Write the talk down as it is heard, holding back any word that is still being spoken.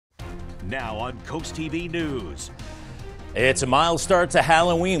Now on Coast TV News. It's a mild start to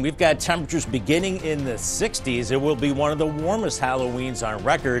Halloween. We've got temperatures beginning in the 60s. It will be one of the warmest Halloweens on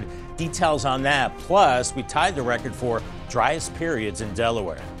record. Details on that. Plus, we tied the record for driest periods in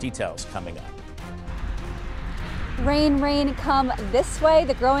Delaware. Details coming up. Rain, come this way.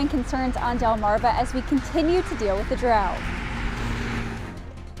 The growing concerns on Delmarva as we continue to deal with the drought.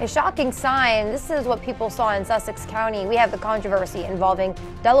 A shocking sign. This is what people saw in Sussex County. We have the controversy involving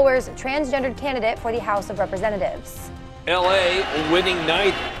Delaware's transgendered candidate for the House of Representatives. LA winning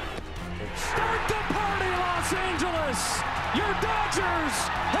night. Start the party, Los Angeles! Your Dodgers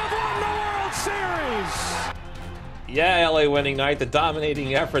have won the World Series! Yeah, LA winning night, the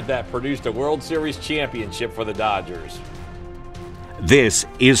dominating effort that produced a World Series championship for the Dodgers. This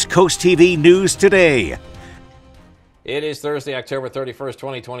is Coast TV News Today. It is Thursday, October 31st,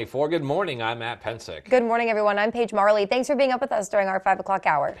 2024. Good morning, I'm Matt Pensick. Good morning, everyone. I'm Paige Marley. Thanks for being up with us during our 5 o'clock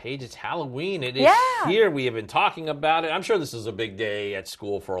hour. Paige, it's Halloween. It is here. We have been talking about it. I'm sure this is a big day at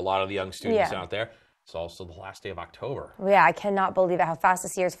school for a lot of the young students out there. It's also the last day of October. Yeah, I cannot believe how fast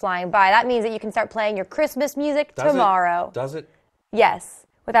this year is flying by. That means that you can start playing your Christmas music tomorrow. Does it? Yes,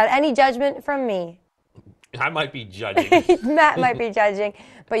 without any judgment from me. I might be judging. Matt might be judging,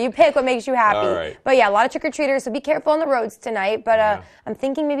 but you pick what makes you happy. All right. But yeah, a lot of trick-or-treaters, so be careful on the roads tonight. But I'm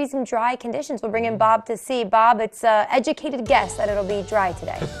thinking maybe some dry conditions. We'll bring in Bob to see. Bob, it's an educated guess that it'll be dry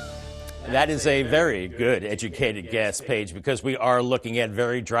today. That is a very good educated guess, Paige, because we are looking at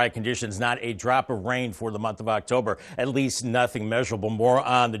very dry conditions, not a drop of rain for the month of October, at least nothing measurable. More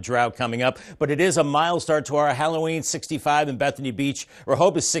on the drought coming up, but it is a mild start to our Halloween. 65 in Bethany Beach,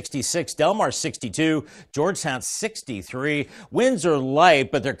 Rehoboth 66, Delmar 62, Georgetown 63. Winds are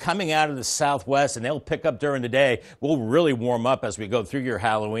light, but they're coming out of the southwest and they'll pick up during the day. We'll really warm up as we go through your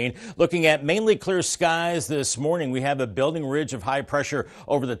Halloween. Looking at mainly clear skies this morning, we have a building ridge of high pressure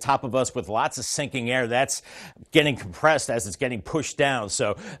over the top of us with lots of sinking air. That's getting compressed as it's getting pushed down.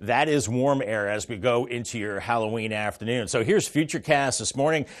 So that is warm air as we go into your Halloween afternoon. So here's Futurecast this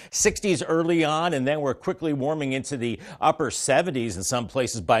morning. 60s early on, and then we're quickly warming into the upper 70s in some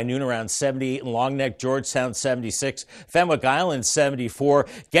places by noon, around 78 in Long Neck, Georgetown 76, Fenwick Island 74.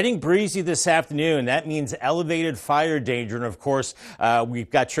 Getting breezy this afternoon. That means elevated fire danger. And of course, we've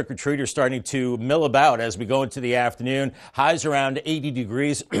got trick-or-treaters starting to mill about as we go into the afternoon. Highs around 80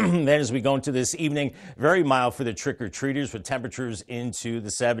 degrees. Then as we go into this evening, very mild for the trick-or-treaters with temperatures into the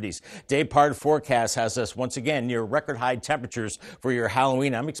 70s. Day part forecast has us once again near record high temperatures for your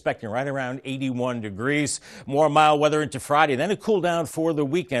Halloween. I'm expecting right around 81 degrees. More mild weather into Friday, then a cool down for the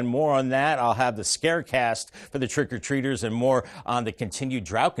weekend. More on that. I'll have the scarecast for the trick-or-treaters and more on the continued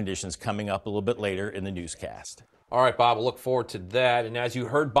drought conditions coming up a little bit later in the newscast. All right, Bob, we'll look forward to that. And as you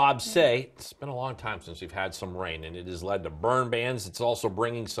heard Bob say, it's been a long time since we've had some rain, and it has led to burn bans. It's also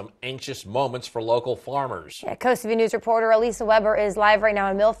bringing some anxious moments for local farmers. Yeah, Coast TV News reporter Elisa Weber is live right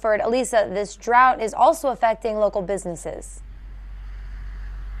now in Milford. Elisa, this drought is also affecting local businesses.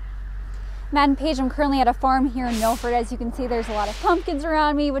 Matt and Paige, I'm currently at a farm here in Milford. As you can see, there's a lot of pumpkins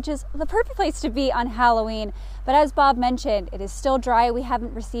around me, which is the perfect place to be on Halloween. But as Bob mentioned, it is still dry. We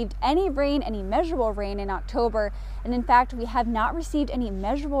haven't received any rain, any measurable rain in October. And in fact, we have not received any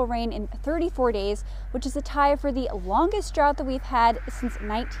measurable rain in 34 days, which is a tie for the longest drought that we've had since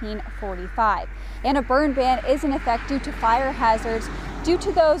 1945. And a burn ban is in effect due to fire hazards, due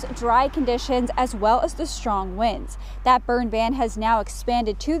to those dry conditions, as well as the strong winds. That burn ban has now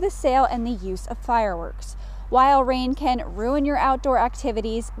expanded to the sale and the use of fireworks. While rain can ruin your outdoor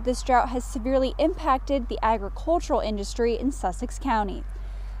activities, this drought has severely impacted the agricultural industry in Sussex County.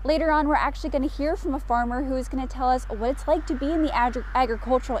 Later on, we're actually going to hear from a farmer who is going to tell us what it's like to be in the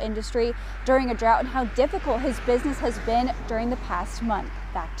agricultural industry during a drought and how difficult his business has been during the past month.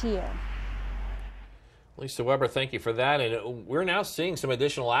 Back to you. Lisa Weber, thank you for that. And we're now seeing some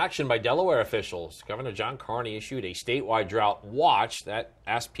additional action by Delaware officials. Governor John Carney issued a statewide drought watch that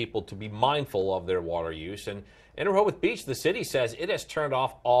asked people to be mindful of their water use. And in Rehoboth Beach, the city says it has turned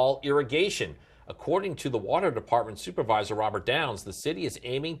off all irrigation. According to the Water Department Supervisor Robert Downs, the city is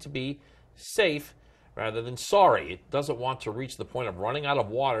aiming to be safe rather than sorry. It doesn't want to reach the point of running out of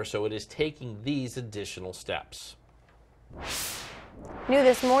water, so it is taking these additional steps. New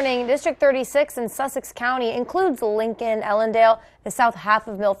this morning, District 36 in Sussex County includes Lincoln, Ellendale, the south half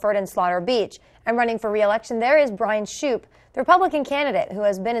of Milford, and Slaughter Beach. And running for re-election there is Brian Shoup, the Republican candidate who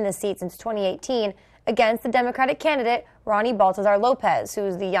has been in the seat since 2018, against the Democratic candidate Ronnie Baltazar Lopez, who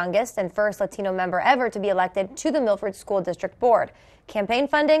is the youngest and first Latino member ever to be elected to the Milford School District Board. Campaign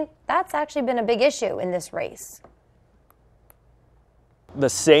funding, that's actually been a big issue in this race. the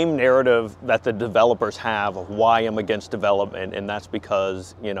same narrative that the developers have of why I'm against development, and that's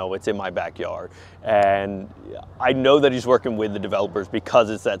because, you know, it's in my backyard. And I know that he's working with the developers because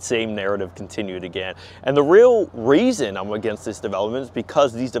it's that same narrative continued again. And the real reason I'm against this development is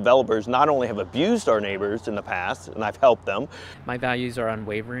because these developers not only have abused our neighbors in the past, and I've helped them. My values are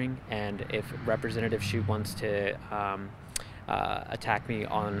unwavering, and if Representative Shoup wants to attack me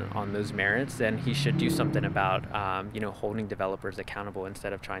on those merits, then he should do something about holding developers accountable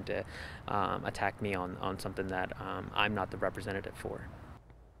instead of trying to attack me on something that I'm not the representative for.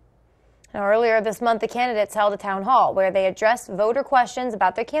 Now, earlier this month, the candidates held a town hall where they addressed voter questions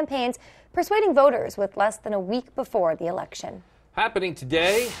about their campaigns, persuading voters with less than a week before the election. Happening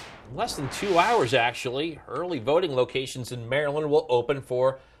today, in less than 2 hours actually, early voting locations in Maryland will open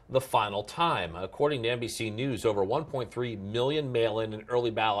for the final time. According to NBC News, over 1.3 million mail-in and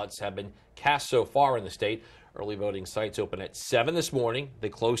early ballots have been cast so far in the state. Early voting sites open at 7 this morning. They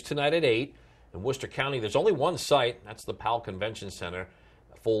close tonight at 8. In Worcester County, there's only one site. That's the Powell Convention Center.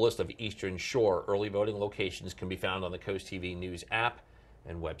 A full list of Eastern Shore early voting locations can be found on the CoastTV News app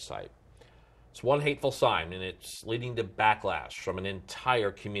and website. It's one hateful sign, and it's leading to backlash from an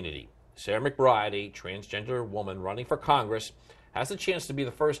entire community. Sarah McBride, a transgender woman running for Congress, has the chance to be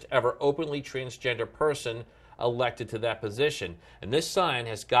the first ever openly transgender person elected to that position. And this sign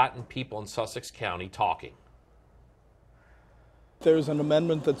has gotten people in Sussex County talking. There's an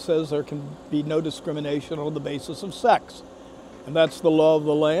amendment that says there can be no discrimination on the basis of sex. And that's the law of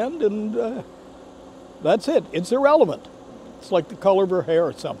the land, and that's it. It's irrelevant. It's like the color of her hair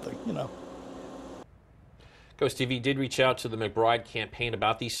or something, you know. CoastTV did reach out to the McBride campaign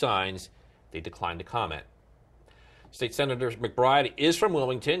about these signs. They declined to comment. State Senator McBride is from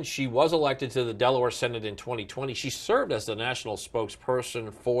Wilmington. She was elected to the Delaware Senate in 2020. She served as the national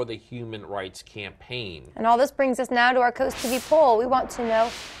spokesperson for the Human Rights Campaign. And all this brings us now to our CoastTV poll. We want to know,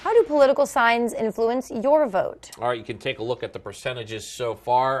 how do political signs influence your vote? All right, you can take a look at the percentages so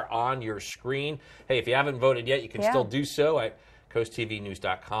far on your screen. Hey, if you haven't voted yet, you can still do so at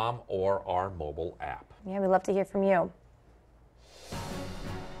coasttvnews.com or our mobile app. Yeah, we'd love to hear from you.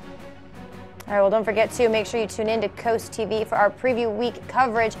 All right, well, don't forget to make sure you tune in to Coast TV for our preview week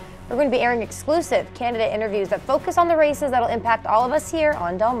coverage. We're going to be airing exclusive candidate interviews that focus on the races that'll impact all of us here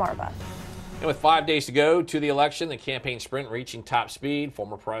on Delmarva. And with 5 days to go to the election, the campaign sprint reaching top speed.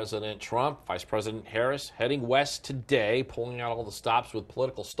 Former President Trump, Vice President Harris heading west today, pulling out all the stops with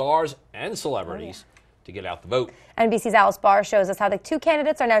political stars and celebrities to get out the vote. NBC's Alice Barr shows us how the two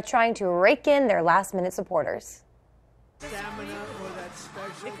candidates are now trying to rake in their last-minute supporters.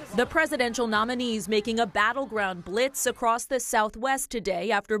 The presidential nominees making a battleground blitz across the Southwest today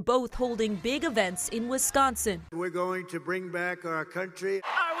after both holding big events in Wisconsin. We're going to bring back our country.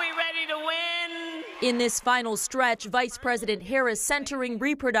 Are we ready to win? In this final stretch, Vice President Harris centering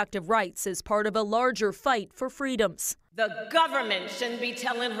reproductive rights as part of a larger fight for freedoms. The government shouldn't be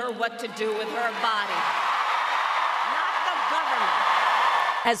telling her what to do with her body. Not the government.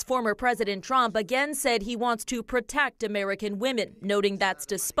 As former President Trump again said he wants to protect American women, noting that's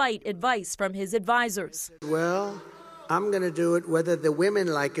despite advice from his advisors. Well, I'm going to do it whether the women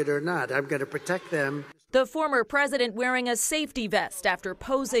like it or not. I'm going to protect them. The former president wearing a safety vest after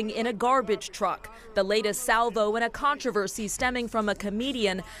posing in a garbage truck. The latest salvo in a controversy stemming from a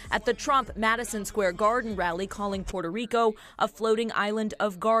comedian at the Trump Madison Square Garden rally calling Puerto Rico a floating island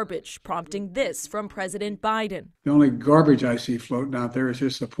of garbage, prompting this from President Biden. The only garbage I see floating out there is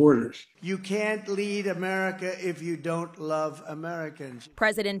his supporters. You can't lead America if you don't love Americans.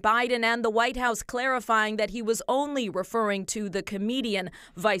 President Biden and the White House clarifying that he was only referring to the comedian.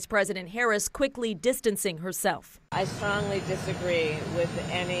 Vice President Harris quickly distancing herself. I strongly disagree with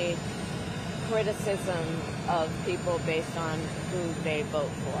any criticism of people based on who they vote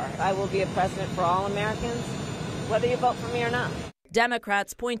for. I will be a president for all Americans, whether you vote for me or not.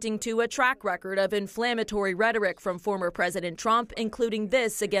 Democrats pointing to a track record of inflammatory rhetoric from former President Trump, including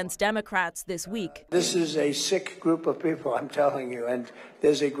this against Democrats this week. This is a sick group of people, I'm telling you, and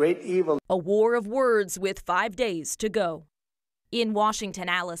there's a great evil. A war of words with 5 days to go. In Washington,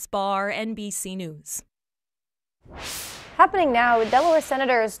 Alice Barr, NBC News. Happening now, Delaware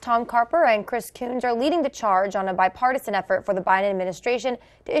Senators Tom Carper and Chris Coons are leading the charge on a bipartisan effort for the Biden administration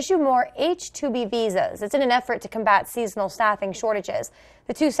to issue more H-2B visas. It's in an effort to combat seasonal staffing shortages.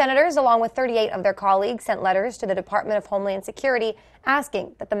 The two senators, along with 38 of their colleagues, sent letters to the Department of Homeland Security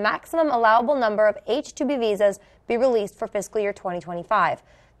asking that the maximum allowable number of H-2B visas be released for fiscal year 2025.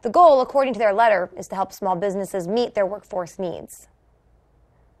 The goal, according to their letter, is to help small businesses meet their workforce needs.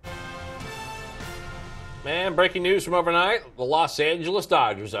 And breaking news from overnight, the Los Angeles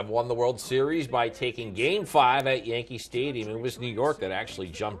Dodgers have won the World Series by taking Game 5 at Yankee Stadium. It was New York that actually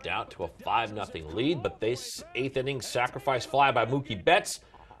jumped out to a 5-0 lead, but this 8th-inning sacrifice fly by Mookie Betts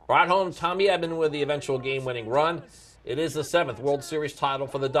brought home Tommy Edman with the eventual game-winning run. It is the 7th World Series title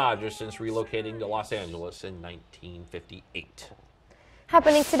for the Dodgers since relocating to Los Angeles in 1958.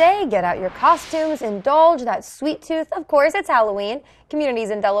 Happening today, get out your costumes, indulge that sweet tooth. Of course, it's Halloween. Communities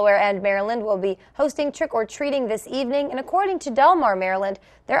in Delaware and Maryland will be hosting trick-or-treating this evening, and according to Delmarva, Maryland,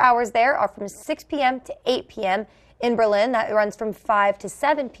 their hours there are from 6 p.m. to 8 p.m. In Berlin, that runs from 5 to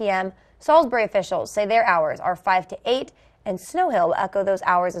 7 p.m. Salisbury officials say their hours are 5 to 8, and Snow Hill will echo those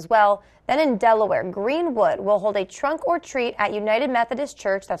hours as well. Then in Delaware, Greenwood will hold a trunk-or-treat at United Methodist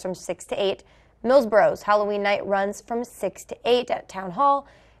Church. That's from 6 to 8. Millsboro's Halloween night runs from 6 to 8 at Town Hall.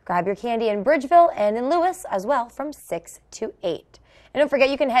 Grab your candy in Bridgeville and in Lewis as well from 6 to 8. And don't forget,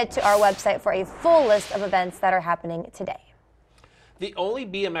 you can head to our website for a full list of events that are happening today. The only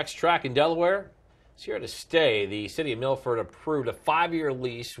BMX track in Delaware is here to stay. The city of Milford approved a 5-year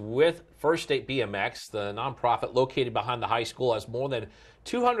lease with First State BMX. The nonprofit located behind the high school has more than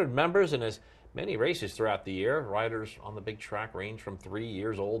 200 members and has many races throughout the year. Riders on the big track range from 3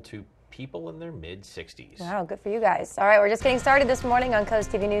 years old to people in their mid-60s. Wow, good for you guys. All right, we're just getting started this morning on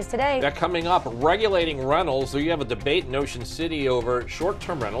CoastTV News Today. That coming up, regulating rentals. There you have a debate in Ocean City over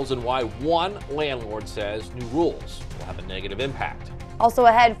short-term rentals and why one landlord says new rules will have a negative impact. Also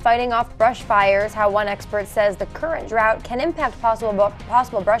ahead, fighting off brush fires, how one expert says the current drought can impact possible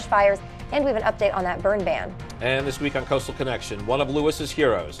brush fires, and we have an update on that burn ban. And this week on Coastal Connection, one of Lewis's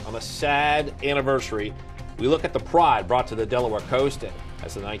heroes on a sad anniversary. We look at the pride brought to the Delaware coast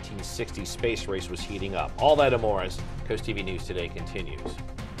as the 1960 space race was heating up. All that and more as CoastTV News Today continues.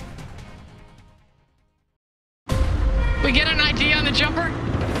 We get an ID on the jumper?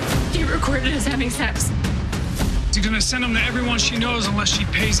 He recorded us having sex. She's gonna send him to everyone she knows unless she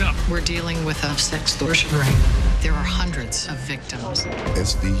pays up. We're dealing with a sextortion ring. There are hundreds of victims.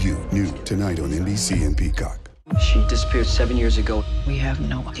 SVU, new tonight on NBC and Peacock. She disappeared 7 years ago. We have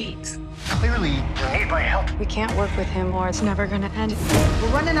no dates. Clearly, you need my help. We can't work with him or it's never gonna end. We're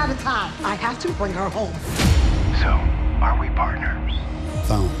running out of time. I have to bring her home. So, are we partners?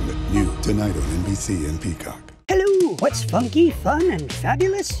 Found new tonight on NBC and Peacock. Hello, what's funky, fun, and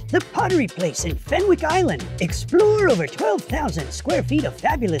fabulous? The Pottery Place in Fenwick Island. Explore over 12,000 square feet of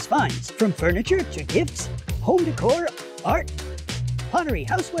fabulous finds, from furniture to gifts, home decor, art, pottery,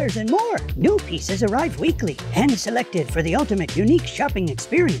 housewares, and more. New pieces arrive weekly, hand-selected for the ultimate unique shopping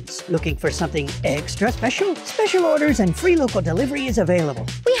experience. Looking for something extra special? Special orders and free local delivery is available.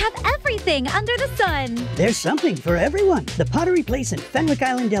 We have everything under the sun. There's something for everyone. The Pottery Place in Fenwick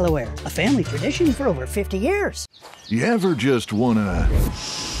Island, Delaware. A family tradition for over 50 years. You ever just wanna...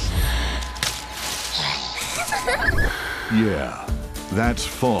 Yeah, that's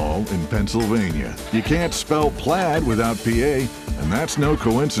fall in Pennsylvania. You can't spell plaid without PA, and that's no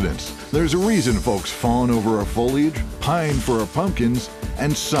coincidence. There's a reason folks fawn over our foliage, pine for our pumpkins,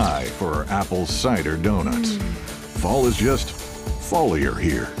 and sigh for our apple cider donuts. Fall is just fallier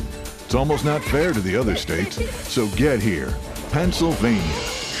here. It's almost not fair to the other states, so get here. Pennsylvania,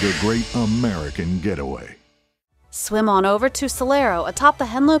 the great American getaway. Swim on over to Solero atop the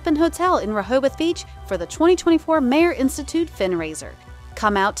Henlopen Hotel in Rehoboth Beach for the 2024 Mayor Institute Finraiser.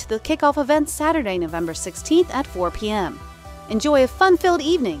 Come out to the kickoff event Saturday, November 16th at 4 p.m. Enjoy a fun-filled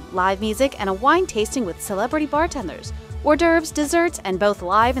evening, live music, and a wine tasting with celebrity bartenders, hors d'oeuvres, desserts, and both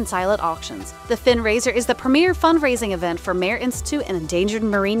live and silent auctions. The Finraiser is the premier fundraising event for Mayor Institute and endangered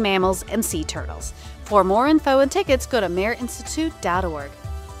marine mammals and sea turtles. For more info and tickets, go to mayerinstitute.org.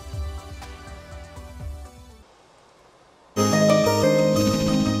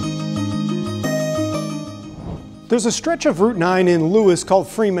 There's a stretch of Route 9 in Lewis called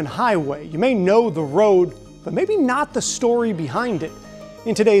Freeman Highway. You may know the road, but maybe not the story behind it.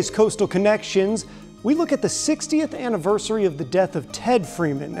 In today's Coastal Connections, we look at the 60th anniversary of the death of Ted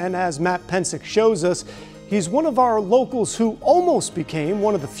Freeman, and as Matt Pensick shows us, he's one of our locals who almost became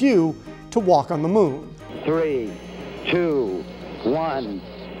one of the few to walk on the moon. 3, 2, 1,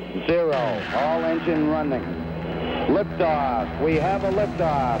 0. All engine running. Liftoff. We have a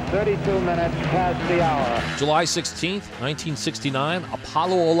liftoff. 32 minutes past the hour. July 16th, 1969,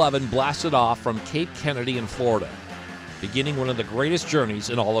 Apollo 11 blasted off from Cape Kennedy in Florida, beginning one of the greatest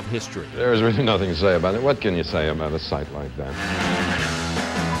journeys in all of history. There's really nothing to say about it. What can you say about a site like that?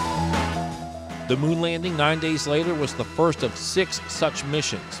 The moon landing 9 days later was the first of 6 such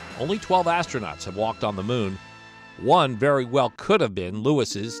missions. Only 12 astronauts have walked on the moon. One very well could have been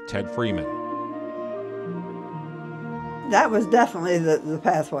Lewis's Ted Freeman. That was definitely the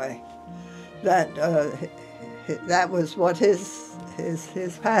pathway. that that was what his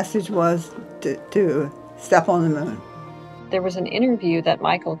passage was, to step on the moon. There was an interview that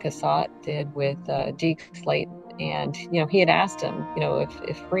Michael Cassatt did with Deke Slayton, and he had asked him,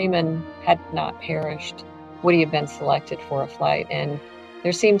 if Freeman had not perished, would he have been selected for a flight? And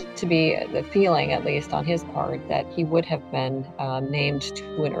there seemed to be the feeling, at least on his part, that he would have been named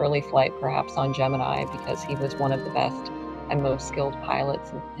to an early flight, perhaps on Gemini, because he was one of the best and most skilled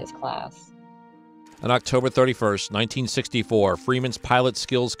pilots in his class. On October 31st, 1964, Freeman's pilot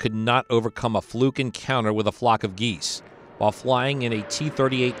skills could not overcome a fluke encounter with a flock of geese. While flying in a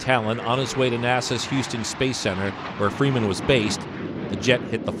T-38 Talon on his way to NASA's Houston Space Center, where Freeman was based, the jet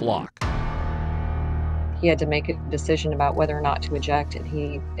hit the flock. He had to make a decision about whether or not to eject, and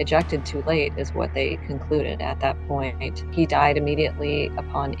he ejected too late, is what they concluded at that point. He died immediately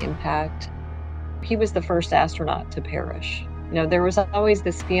upon impact. He was the first astronaut to perish. There was always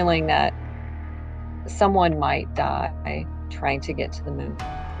this feeling that someone might die trying to get to the moon.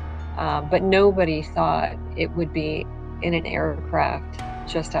 But nobody thought it would be in an aircraft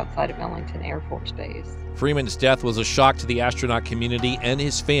just outside of Ellington Air Force Base. Freeman's death was a shock to the astronaut community and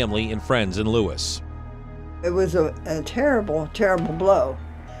his family and friends in Lewis. It was a terrible, terrible blow,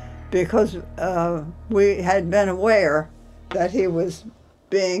 because we had been aware that he was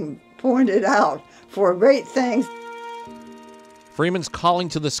being pointed out for great things. Freeman's calling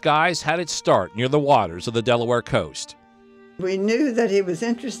to the skies had its start near the waters of the Delaware coast. We knew that he was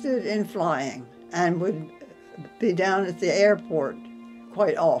interested in flying and would be down at the airport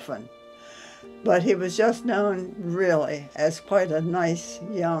quite often. But he was just known, really, as quite a nice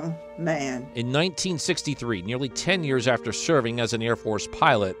young man. In 1963, nearly 10 years after serving as an Air Force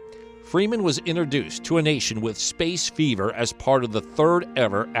pilot, Freeman was introduced to a nation with space fever as part of the third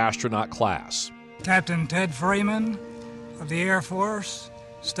ever astronaut class. Captain Ted Freeman of the Air Force,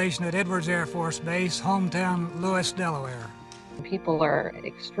 stationed at Edwards Air Force Base, hometown Lewis, Delaware. People are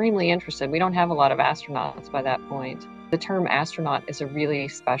extremely interested. We don't have a lot of astronauts by that point. The term astronaut is a really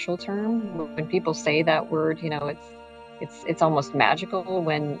special term. When people say that word, it's almost magical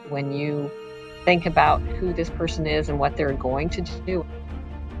when you think about who this person is and what they're going to do.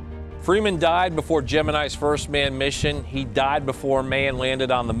 Freeman died before Gemini's first manned mission. He died before man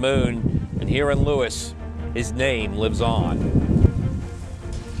landed on the moon. And here in Lewis, his name lives on.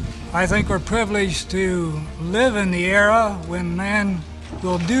 I think we're privileged to live in the era when man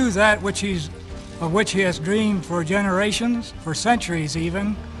will do that of which he has dreamed for generations, for centuries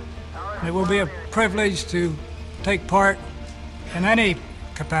even. It will be a privilege to take part in any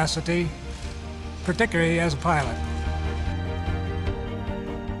capacity, particularly as a pilot.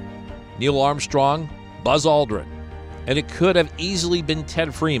 Neil Armstrong, Buzz Aldrin, and it could have easily been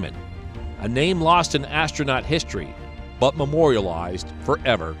Ted Freeman, a name lost in astronaut history, but memorialized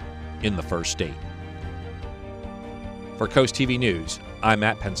forever in the first state. For CoastTV News, I'm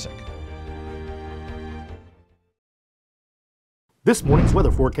Matt Pensick. This morning's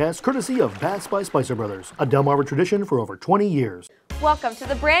weather forecast courtesy of Baths by Spicer Brothers, a Delmarva tradition for over 20 years. Welcome to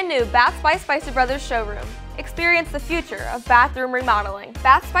the brand new Baths by Spicer Brothers showroom. Experience the future of bathroom remodeling.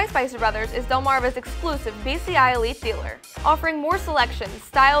 Baths by Spicer Brothers is Delmarva's exclusive BCI Elite dealer, offering more selections,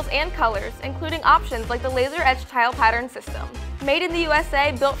 styles, and colors, including options like the laser etched tile pattern system. Made in the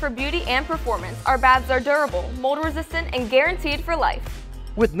USA, built for beauty and performance, our baths are durable, mold resistant, and guaranteed for life.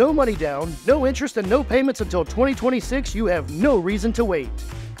 With no money down, no interest, and no payments until 2026, you have no reason to wait.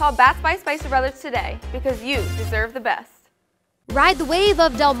 Call Baths by Spicer Brothers today, because you deserve the best. Ride the wave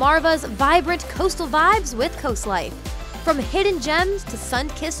of Delmarva's vibrant coastal vibes with Coast Life. From hidden gems to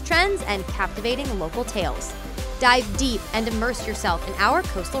sun-kissed trends and captivating local tales. Dive deep and immerse yourself in our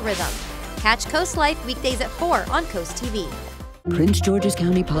coastal rhythm. Catch Coast Life weekdays at 4 on CoastTV. Prince George's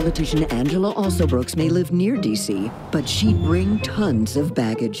County politician Angela Alsobrooks may live near D.C., but she'd bring tons of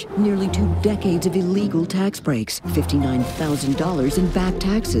baggage. Nearly 2 decades of illegal tax breaks, $59,000 in back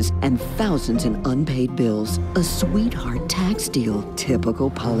taxes, and thousands in unpaid bills. A sweetheart tax deal.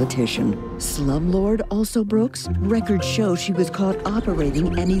 Typical politician. Slumlord Alsobrooks? Records show she was caught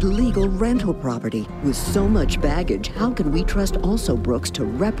operating an illegal rental property. With so much baggage, how can we trust Alsobrooks to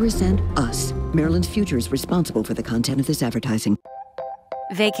represent us? Maryland's Future is responsible for the content of this advertising.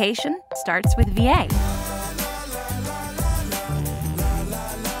 Vacation starts with VA.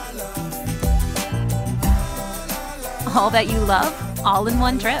 All that you love, all in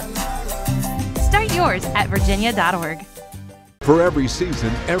one trip. Start yours at virginia.org. For every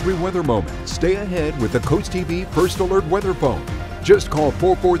season, every weather moment, stay ahead with the CoastTV First Alert Weather Phone. Just call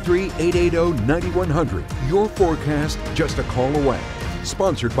 443-880-9100. Your forecast just a call away.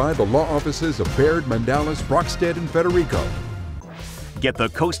 Sponsored by the law offices of Baird, Mandalis, Brockstead, and Federico. Get the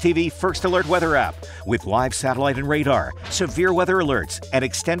Coast TV First Alert Weather app with live satellite and radar, severe weather alerts, and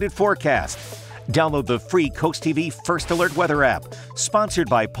extended forecast. Download the free Coast TV First Alert Weather app, sponsored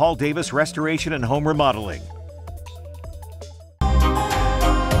by Paul Davis Restoration and Home Remodeling.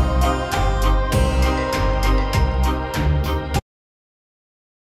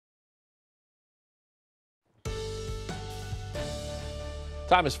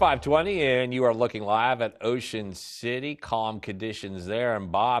 Time is 5:20, and you are looking live at Ocean City. Calm conditions there. And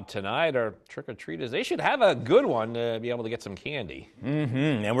Bob, tonight our trick-or-treaters, they should have a good one to be able to get some candy.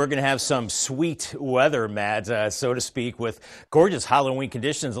 And we're going to have some sweet weather, Matt, so to speak, with gorgeous Halloween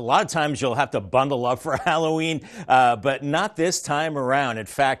conditions. A lot of times you'll have to bundle up for Halloween, but not this time around. In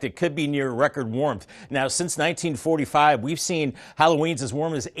fact, it could be near record warmth. Now, since 1945, we've seen Halloweens as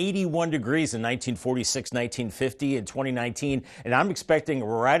warm as 81 degrees in 1946, 1950, and 2019, and I'm expecting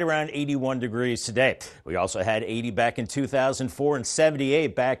right around 81 degrees today. We also had 80 back in 2004 and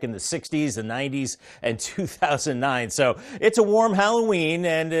 78 back in the 60s, the 90s, and 2009. So it's a warm Halloween,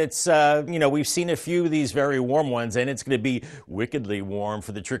 and it's, we've seen a few of these very warm ones, and it's going to be wickedly warm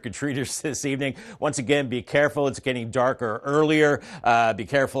for the trick-or-treaters this evening. Once again, be careful. It's getting darker earlier. Be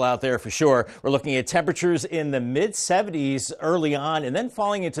careful out there for sure. We're looking at temperatures in the mid-70s early on, and then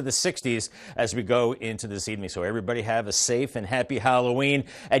falling into the 60s as we go into this evening. So everybody have a safe and happy Halloween.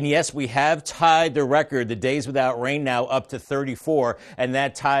 And yes, we have tied the record, the days without rain now up to 34, and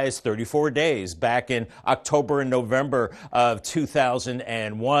that ties 34 days back in October and November of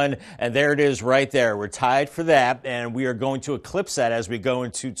 2001. And there it is right there. We're tied for that, and we are going to eclipse that as we go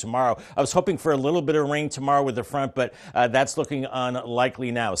into tomorrow. I was hoping for a little bit of rain tomorrow with the front, but that's looking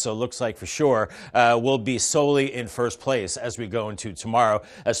unlikely now. So it looks like for sure we'll be solely in first place as we go into tomorrow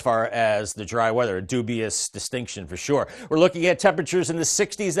as far as the dry weather. A dubious distinction for sure. We're looking at temperatures in the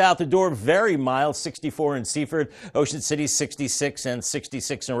 60s out the door, very mild, 64 in Seaford, Ocean City 66 and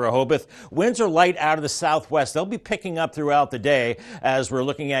 66 in Rehoboth. Winds are light out of the southwest. They'll be picking up throughout the day as we're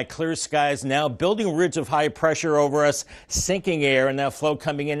looking at clear skies now, building a ridge of high pressure over us, sinking air, and that flow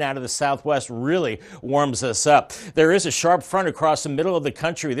coming in out of the southwest really warms us up. There is a sharp front across the middle of the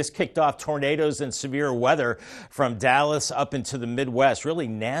country. This kicked off tornadoes and severe weather from Dallas up into the Midwest. Really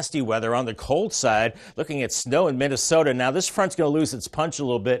nasty weather on the cold side, looking at snow in Minnesota. Now this front's going to lose its punch a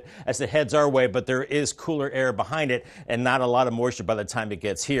little bit as it heads our way, but there is cooler air behind it and not a lot of moisture by the time it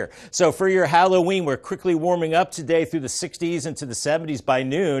gets here. So for your Halloween, we're quickly warming up today through the 60s into the 70s by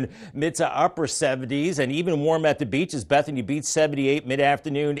noon, mid to upper 70s, and even warm at the beaches. Bethany Beach 78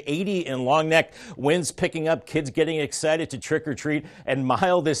 mid-afternoon, 80 in Long Neck. Winds picking up, kids getting excited to trick or treat, and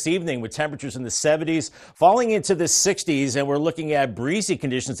mild this evening with temperatures in the 70s, falling into the 60s, and we're looking at breezy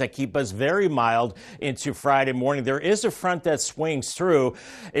conditions that keep us very mild into Friday morning. There is a front that swings through.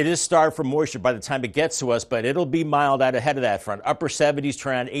 It is starved for moisture by the time it gets to us, but it'll be mild out ahead of that front. Upper 70s to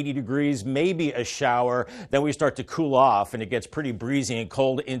around 80 degrees, maybe a shower. Then we start to cool off, and it gets pretty breezy and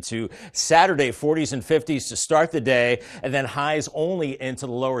cold into Saturday, 40s and 50s to start the day, and then highs only into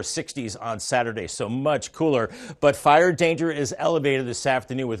the lower 60s on Saturday, so much cooler. But fire danger is elevated this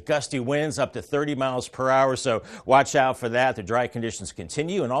afternoon with gusty winds up to 30 miles per hour, so watch out for that. The dry conditions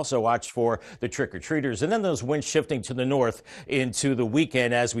continue, and also watch for the trick-or-treaters. And then those winds shifting to the north into the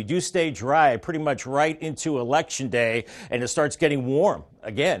weekend as we do stay dry pretty much right into Election Day, and it starts getting warm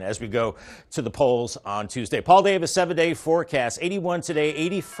again as we go to the polls on Tuesday. Paul Davis 7-day forecast, 81 today,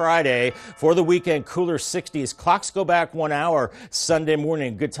 80 Friday. For the weekend, cooler 60s. Clocks go back 1 hour Sunday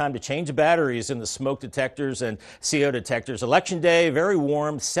morning. Good time to change batteries in the smoke detectors and CO detectors. Election Day, very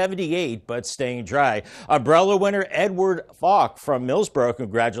warm, 78, but staying dry. Umbrella winner Edward Falk from Millsboro.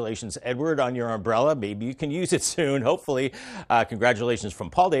 Congratulations, Edward, on your umbrella. Maybe you can use it soon, hopefully. Congratulations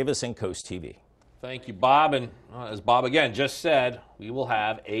from Paul Davis and Coast TV. Thank you, Bob. And as Bob again just said, we will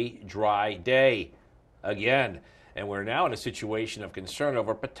have a dry day again. And we're now in a situation of concern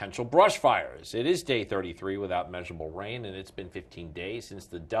over potential brush fires. It is day 33 without measurable rain, and it's been 15 days since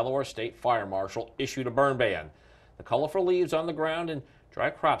the Delaware State Fire Marshal issued a burn ban. The colorful leaves on the ground and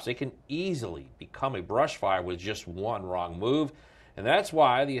dry crops, they can easily become a brush fire with just one wrong move. And that's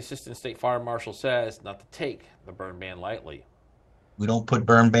why the Assistant State Fire Marshal says not to take the burn ban lightly. We don't put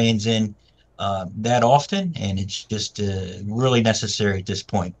burn bans in that often, and it's just really necessary at this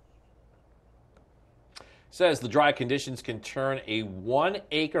point. Says the dry conditions can turn a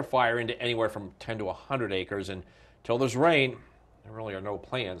 1-acre fire into anywhere from 10 to 100 acres. And until there's rain, there really are no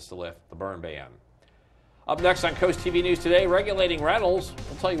plans to lift the burn ban. Up next on Coast TV News Today, regulating rentals.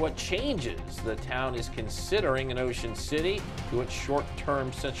 We'll tell you what changes the town is considering in Ocean City to its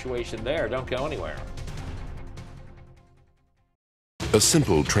short-term situation there. Don't go anywhere. A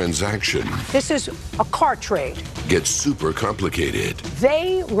simple transaction This is a car trade. gets super complicated,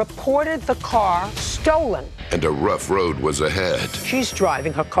 They reported the car stolen. and a rough road was ahead. She's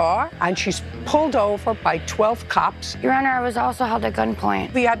driving her car, and she's pulled over by 12 cops. Your Honor, I was also held at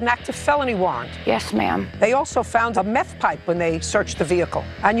gunpoint. You had an active felony warrant. Yes, ma'am. They also found a meth pipe when they searched the vehicle,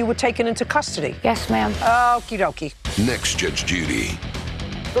 and you were taken into custody. Yes, ma'am. Okie dokie. Next Judge Judy.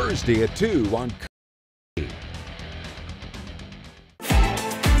 Thursday at 2 on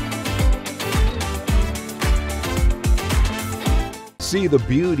See the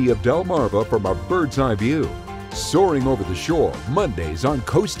beauty of Delmarva from a bird's eye view. Soaring over the shore, Mondays on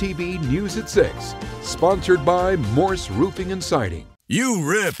CoastTV News at 6. Sponsored by Morse Roofing and Siding. You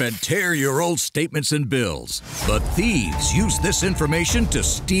rip and tear your old statements and bills, but thieves use this information to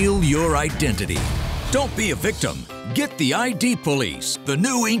steal your identity. Don't be a victim. Get the ID Police, the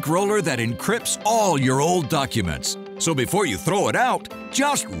new ink roller that encrypts all your old documents. So before you throw it out,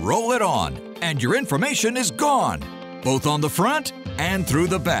 just roll it on, and your information is gone, both on the front and through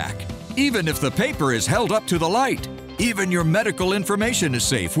the back. Even if the paper is held up to the light, even your medical information is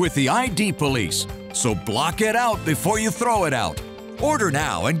safe with the ID Police. So block it out before you throw it out. Order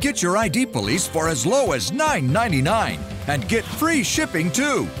now and get your ID Police for as low as $9.99 and get free shipping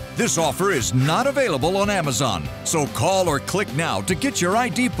too. This offer is not available on Amazon, so call or click now to get your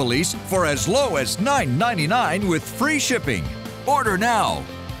ID Police for as low as $9.99 with free shipping. Order now.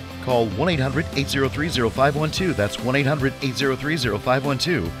 Call 1-800-803-0512. That's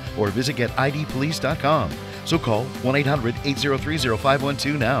 1-800-803-0512. Or visit getidpolice.com. So call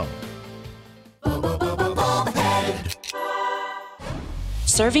 1-800-803-0512 now.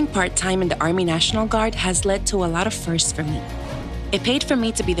 Serving part-time in the Army National Guard has led to a lot of firsts for me. It paid for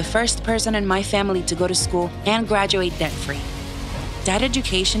me to be the first person in my family to go to school and graduate debt-free. That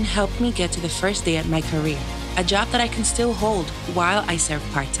education helped me get to the first day at my career, a job that I can still hold while I serve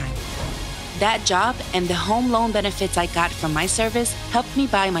part-time. That job and the home loan benefits I got from my service helped me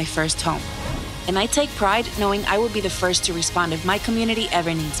buy my first home. And I take pride knowing I will be the first to respond if my community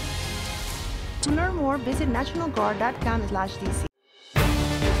ever needs me. To learn more, visit nationalguard.com/DC.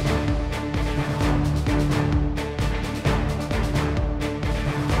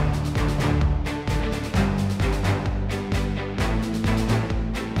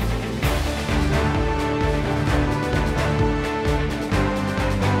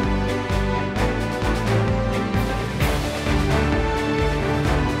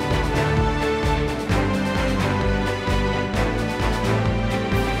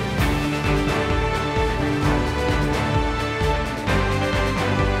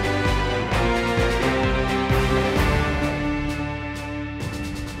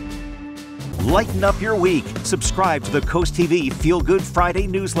 Lighten up your week. Subscribe to the Coast TV Feel Good Friday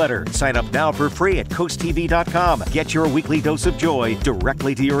newsletter. Sign up now for free at coasttv.com. Get your weekly dose of joy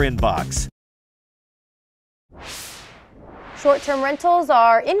directly to your inbox. Short-term rentals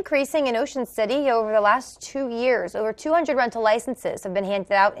are increasing in Ocean City over the last 2 years. Over 200 rental licenses have been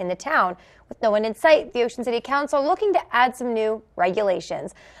handed out in the town. With no one in sight, the Ocean City Council looking to add some new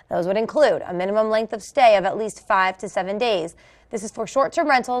regulations. Those would include a minimum length of stay of at least 5 to 7 days. This is for short-term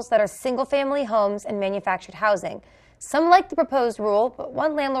rentals that are single-family homes and manufactured housing. Some like the proposed rule, but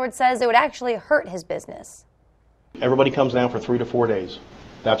one landlord says it would actually hurt his business. Everybody comes down for 3 to 4 days.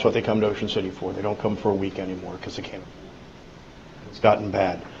 That's what they come to Ocean City for. They don't come for a week anymore because they can't. It's gotten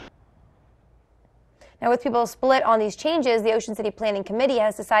bad. Now, with people split on these changes, the Ocean City Planning Committee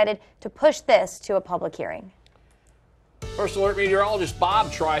has decided to push this to a public hearing. First Alert meteorologist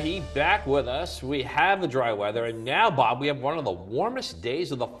Bob Trahey back with us. We have the dry weather, and now, Bob, we have one of the warmest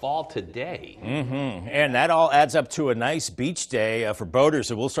days of the fall today. And that all adds up to a nice beach day for boaters.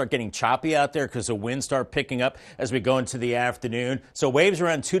 So we'll start getting choppy out there because the winds start picking up as we go into the afternoon. So waves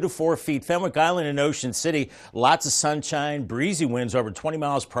around 2 to 4 feet. Fenwick Island and Ocean City, lots of sunshine, breezy winds over 20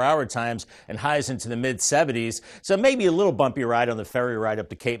 miles per hour times, and highs into the mid-70s. So maybe a little bumpy ride on the ferry ride up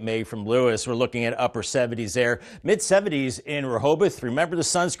to Cape May from Lewis. We're looking at upper 70s there. Mid-70s in Rehoboth. Remember the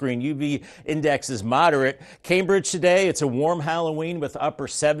sunscreen. UV index is moderate. Cambridge today, it's a warm Halloween with upper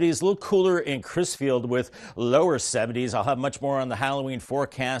 70s. A little cooler in Crisfield with lower 70s. I'll have much more on the Halloween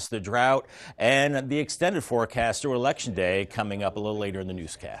forecast, the drought, and the extended forecast or Election Day coming up a little later in the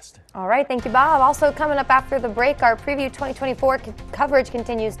newscast. All right, thank you, Bob. Also coming up after the break, our preview 2024 coverage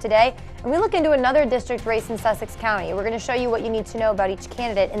continues today, and we look into another district race in Sussex County. We're going to show you what you need to know about each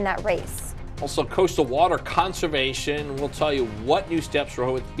candidate in that race. Also, coastal water conservation. We'll tell you what new steps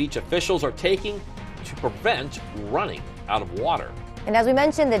Rehoboth Beach officials are taking to prevent running out of water. And as we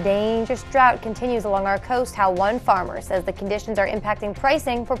mentioned, the dangerous drought continues along our coast. How one farmer says the conditions are impacting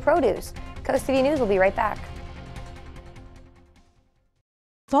pricing for produce. Coast TV News will be right back.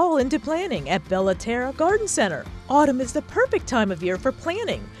 fall into planting at Bella Terra Garden Center. Autumn is the perfect time of year for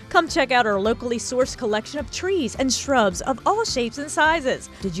planting. Come check out our locally sourced collection of trees and shrubs of all shapes and sizes.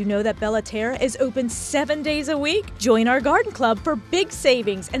 Did you know that Bella Terra is open 7 days a week? Join our garden club for big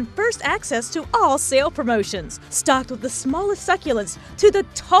savings and first access to all sale promotions. Stocked with the smallest succulents to the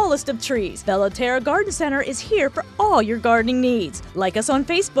tallest of trees, Bella Terra Garden Center is here for all your gardening needs. Like us on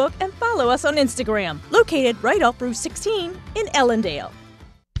Facebook and follow us on Instagram. Located right off Route 16 in Ellendale.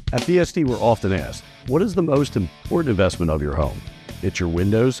 At BSD, we're often asked, what is the most important investment of your home? It's your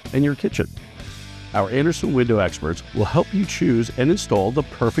windows and your kitchen. Our Anderson window experts will help you choose and install the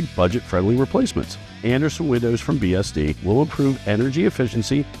perfect budget-friendly replacements. Anderson windows from BSD will improve energy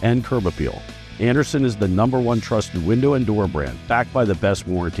efficiency and curb appeal. Anderson is the #1 trusted window and door brand, backed by the best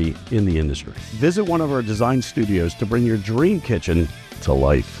warranty in the industry. Visit one of our design studios to bring your dream kitchen to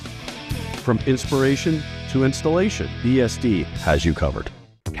life. From inspiration to installation, BSD has you covered.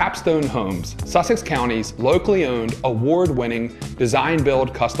 Capstone Homes, Sussex County's locally owned, award-winning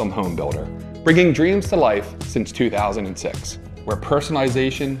design-build custom home builder, bringing dreams to life since 2006, where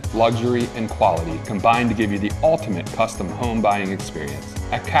personalization, luxury, and quality combine to give you the ultimate custom home buying experience.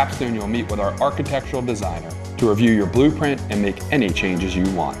 At Capstone, you'll meet with our architectural designer to review your blueprint and make any changes you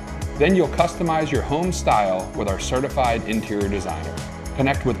want. Then you'll customize your home style with our certified interior designer.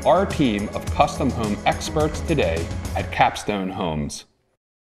 Connect with our team of custom home experts today at Capstone Homes.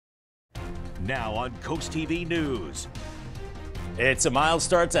 Now on Coast TV News. It's a mild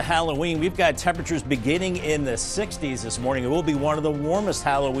start to Halloween. We've got temperatures beginning in the 60s this morning. It will be one of the warmest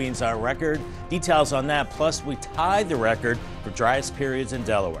Halloweens on record. Details on that, plus we tied the record for driest periods in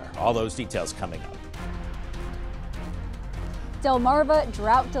Delaware. All those details coming up. Delmarva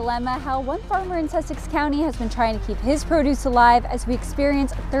drought dilemma, how one farmer in Sussex County has been trying to keep his produce alive as we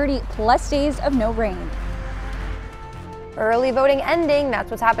experience 30+ days of no rain. Early voting ending, that's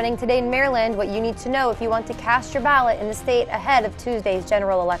what's happening today in Maryland. What you need to know if you want to cast your ballot in the state ahead of Tuesday's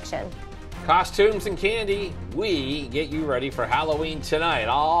general election. Costumes and candy, we get you ready for Halloween tonight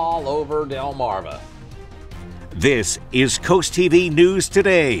all over Delmarva. This is Coast TV News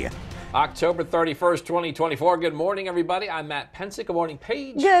Today. October 31st, 2024. Good morning, everybody. I'm Matt Pensick. Good morning,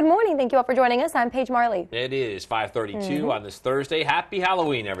 Paige. Good morning. Thank you all for joining us. I'm Paige Marley. It is 5:32 on this Thursday. Happy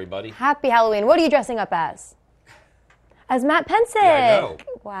Halloween, everybody. Happy Halloween. What are you dressing up as? As Matt Pensick. Yeah, I know.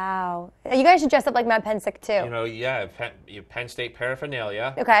 Wow. You guys should dress up like Matt Pensick, too. You know, yeah, Penn State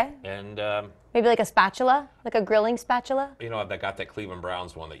paraphernalia. Okay. And, maybe like a spatula, like a grilling spatula. you know, I got that Cleveland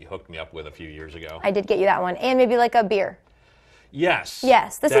Browns one that you hooked me up with a few years ago. I did get you that one. And maybe like a beer. Yes.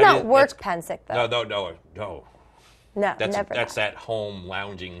 Yes. This is not work Pensick, though. No. No, That's never. That's that home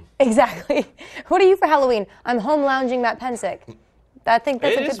lounging. Exactly. What are you for Halloween? I'm home lounging Matt Pensick. I think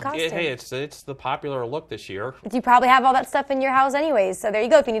that's a good costume. Hey, it's the popular look this year. You probably have all that stuff in your house anyways, so there you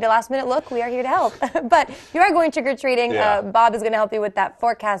go. If you need a last-minute look, we are here to help. But you are going trick-or-treating. Yeah. Bob is going to help you with that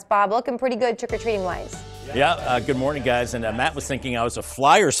forecast. Bob, looking pretty good trick-or-treating-wise. Yeah, good morning, guys. And Matt was thinking I was a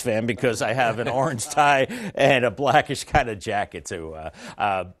Flyers fan because I have an orange tie and a blackish kind of jacket, too.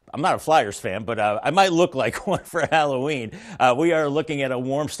 I'm not a Flyers fan, but I might look like one for Halloween. We are looking at a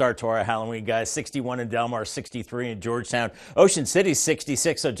warm start to our Halloween, guys. 61 in Delmar, 63 in Georgetown. Ocean City,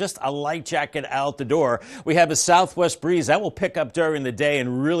 66, so just a light jacket out the door. We have a southwest breeze. That will pick up during the day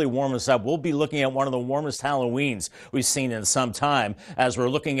and really warm us up. We'll be looking at one of the warmest Halloweens we've seen in some time as we're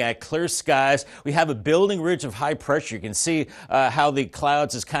looking at clear skies. We have a building ridge of high pressure. You can see how the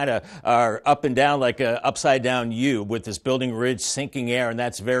clouds is kind of are up and down like a upside down U with this building ridge sinking air, and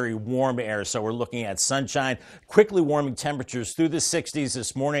that's very warm air. So we're looking at sunshine, quickly warming temperatures through the 60s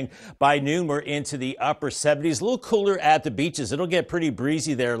this morning. By noon, we're into the upper 70s. A little cooler at the beaches. It'll get pretty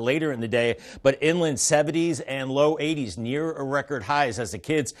breezy there later in the day, but inland 70s and low 80s near record highs as the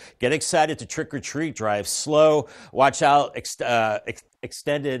kids get excited to trick or treat. Drive slow. Watch out.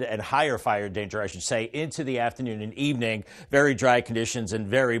 Extended and higher fire danger, I should say, into the afternoon and evening. Very dry conditions and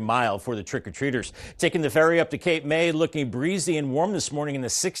very mild for the trick-or-treaters. Taking the ferry up to Cape May, looking breezy and warm this morning in the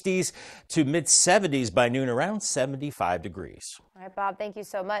 60s to mid-70s by noon, around 75 degrees. All right, Bob, thank you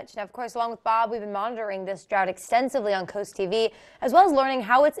so much. Now, of course, along with Bob, we've been monitoring this drought extensively on Coast TV, as well as learning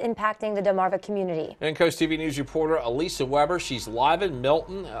how it's impacting the Delmarva community. And Coast TV News reporter Elisa Weber, she's live in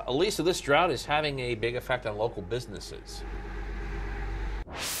Milton. Elisa, this drought is having a big effect on local businesses.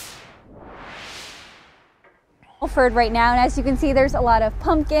 Milford right now, and as you can see, there's a lot of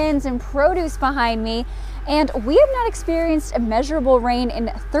pumpkins and produce behind me, and we have not experienced measurable rain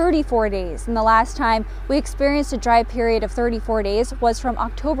in 34 days. And the last time we experienced a dry period of 34 days was from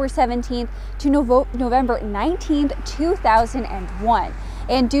October 17th to November 19th, 2001.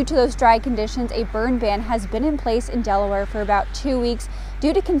 And due to those dry conditions, a burn ban has been in place in Delaware for about 2 weeks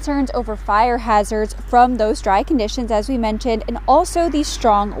due to concerns over fire hazards from those dry conditions, as we mentioned, and also these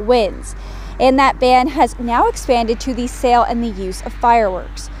strong winds. And that ban has now expanded to the sale and the use of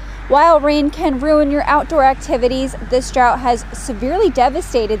fireworks. While rain can ruin your outdoor activities, this drought has severely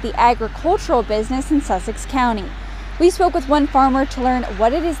devastated the agricultural business in Sussex County. We spoke with one farmer to learn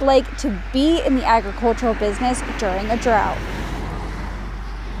what it is like to be in the agricultural business during a drought.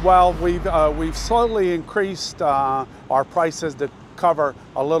 Well, we've slowly increased our prices to cover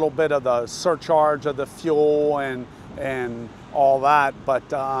a little bit of the surcharge of the fuel and all that, but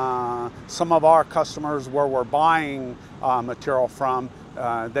some of our customers where we're buying material from,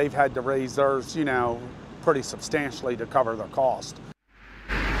 they've had to raise theirs, pretty substantially to cover their cost.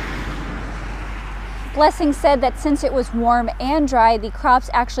 Blessing said that since it was warm and dry, the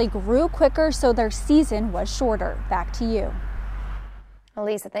crops actually grew quicker, so their season was shorter. Back to you.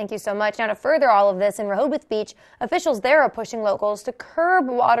 Elisa, thank you so much. Now, to further all of this, in Rehoboth Beach, officials there are pushing locals to curb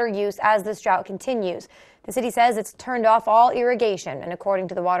water use as this drought continues. The city says it's turned off all irrigation, and according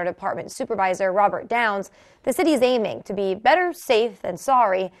to the Water Department Supervisor Robert Downs, the city is aiming to be better safe than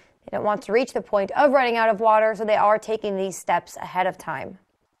sorry. They don't want to reach the point of running out of water, so they are taking these steps ahead of time.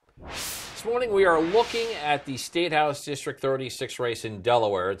 This morning we are looking at the State House District 36 race in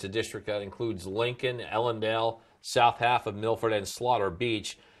Delaware. It's a district that includes Lincoln, Ellendale, south half of Milford, and Slaughter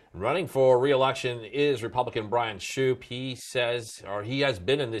Beach. Running for re-election is Republican Brian Shoup. He has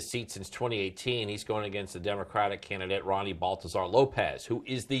been in this seat since 2018. He's going against the Democratic candidate Ronnie Baltazar Lopez, who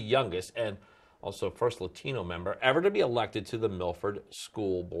is the youngest and also first Latino member ever to be elected to the Milford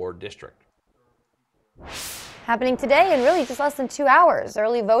School Board District. Happening today in really just less than 2 hours.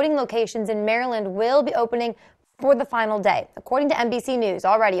 Early voting locations in Maryland will be opening for the final day. According to NBC News,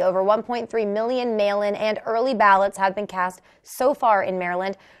 already over 1.3 million mail-in and early ballots have been cast so far in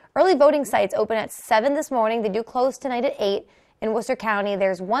Maryland. Early voting sites open at 7 this morning. They do close tonight at 8. In Worcester County,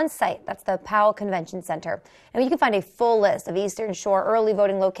 there's one site, that's the Powell Convention Center. And you can find a full list of Eastern Shore early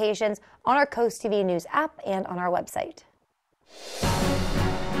voting locations on our CoastTV News app and on our website.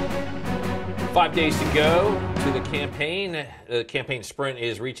 5 days to go to the campaign. The campaign sprint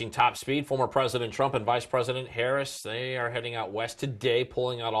is reaching top speed. Former President Trump and Vice President Harris, they are heading out west today,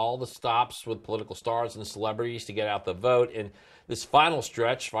 pulling out all the stops with political stars and celebrities to get out the vote. In this final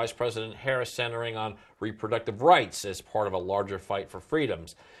stretch, Vice President Harris centering on reproductive rights as part of a larger fight for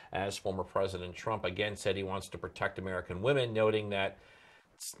freedoms. As former President Trump again said he wants to protect American women, noting that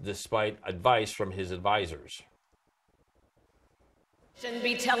despite advice from his advisors. Shouldn't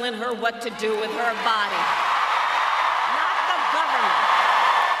be telling her what to do with her body, not the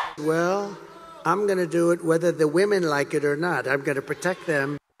government. Well, I'm going to do it whether the women like it or not. I'm going to protect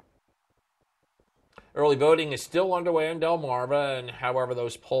them. Early voting is still underway in Delmarva, and however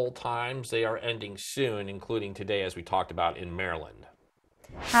those poll times, they are ending soon, including today, as we talked about, in Maryland.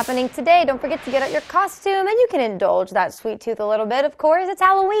 Happening today, don't forget to get out your costume, and you can indulge that sweet tooth a little bit, of course. It's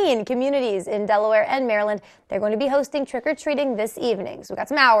Halloween. Communities in Delaware and Maryland, they're going to be hosting trick-or-treating this evening. So we've got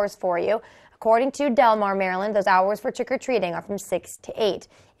some hours for you. According to Delmar, Maryland, those hours for trick-or-treating are from 6 to 8.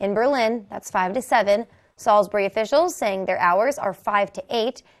 In Berlin, that's 5 to 7. Salisbury officials saying their hours are 5 to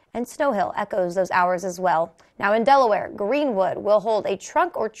 8. And Snow Hill echoes those hours as well. Now in Delaware, Greenwood will hold a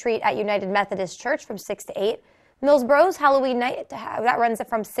trunk or treat at United Methodist Church from 6 to 8. Millsboro's Halloween night, that runs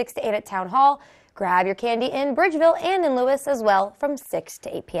from 6 to 8 at Town Hall. Grab your candy in Bridgeville and in Lewis as well from 6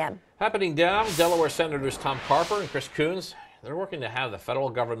 to 8 p.m. Happening down, Delaware Senators Tom Carper and Chris Coons, they're working to have the federal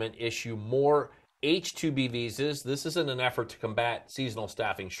government issue more H-2B visas. This is in an effort to combat seasonal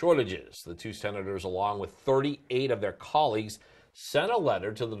staffing shortages. The two senators, along with 38 of their colleagues, sent a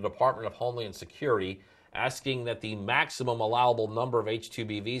letter to the Department of Homeland Security asking that the maximum allowable number of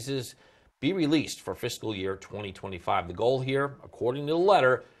H-2B visas be released for fiscal year 2025. The goal here, according to the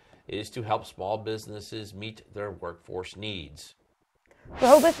letter, is to help small businesses meet their workforce needs.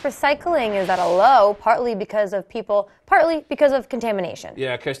 Rehoboth recycling is at a low, partly because of contamination.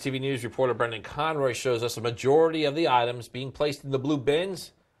 Yeah, CoastTV News reporter Brendan Conroy shows us a majority of the items being placed in the blue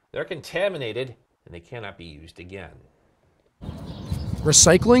bins, they're contaminated and they cannot be used again.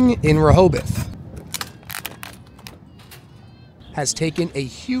 Recycling in Rehoboth has taken a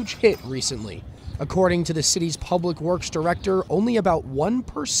huge hit recently. According to the city's public works director, only about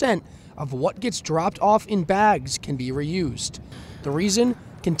 1% of what gets dropped off in bags can be reused. The reason?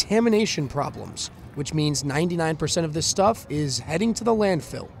 Contamination problems, which means 99% of this stuff is heading to the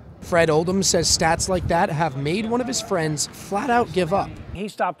landfill. Fred Oldham says stats like that have made one of his friends flat out give up. He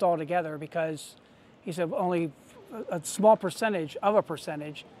stopped altogether because he said only a small percentage of a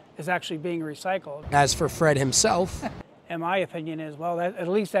percentage is actually being recycled. As for Fred himself, And my opinion is, well, at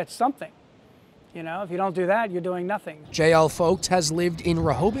least that's something. You know, if you don't do that, you're doing nothing. J.L. Folks has lived in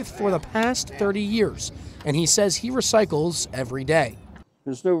Rehoboth for the past 30 years, and he says he recycles every day.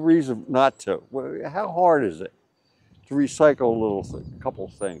 There's no reason not to. How hard is it to recycle a couple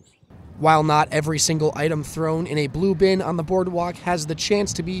things? While not every single item thrown in a blue bin on the boardwalk has the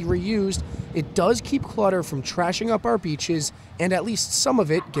chance to be reused, it does keep clutter from trashing up our beaches, and at least some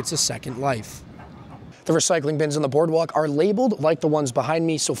of it gets a second life. The recycling bins on the boardwalk are labeled like the ones behind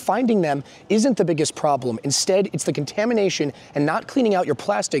me, so finding them isn't the biggest problem. Instead, it's the contamination and not cleaning out your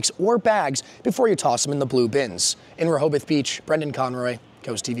plastics or bags before you toss them in the blue bins. In Rehoboth Beach, Brendan Conroy,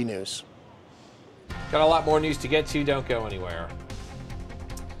 CoastTV News. Got a lot more news to get to. Don't go anywhere.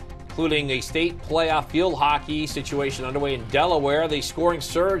 Including a state playoff field hockey situation underway in Delaware. The scoring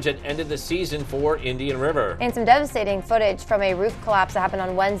surge that ended the season for Indian River. And some devastating footage from a roof collapse that happened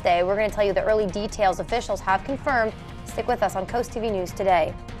on Wednesday. We're going to tell you the early details officials have confirmed. Stick with us on CoastTV News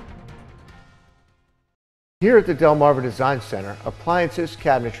today. Here at the Delmarva Design Center, appliances,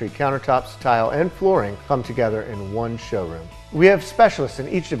 cabinetry, countertops, tile, and flooring come together in one showroom. We have specialists in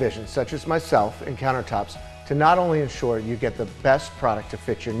each division, such as myself in countertops, to not only ensure you get the best product to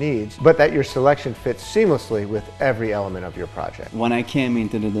fit your needs, but that your selection fits seamlessly with every element of your project. When I came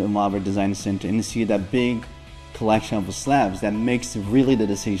into the Delmarva Design Center and see that big collection of slabs, that makes really the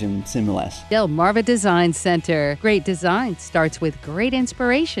decision seamless. Delmarva Design Center. Great design starts with great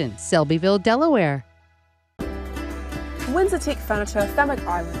inspiration. Selbyville, Delaware. Windsor Teak Furniture, Fenwick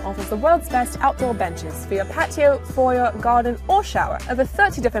Island offers the world's best outdoor benches for your patio, foyer, garden or shower. Over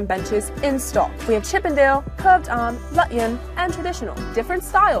 30 different benches in stock. We have Chippendale, curved arm, Lutyan and traditional. Different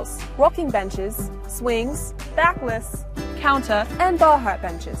styles, rocking benches, swings, backless, counter and bar height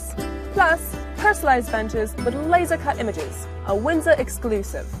benches. Plus, personalized benches with laser cut images. A Windsor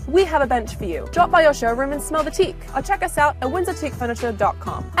exclusive. We have a bench for you. Drop by your showroom and smell the teak. Or check us out at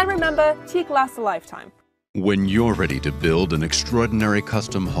windsorteakfurniture.com. And remember, teak lasts a lifetime. When you're ready to build an extraordinary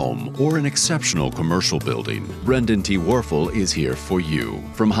custom home or an exceptional commercial building, Brendan T. Warfel is here for you.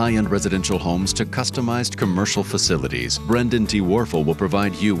 From high-end residential homes to customized commercial facilities, Brendan T. Warfel will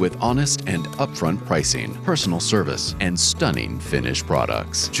provide you with honest and upfront pricing, personal service, and stunning finished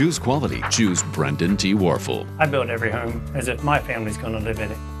products. Choose quality. Choose Brendan T. Warfel. I build every home as if my family's going to live in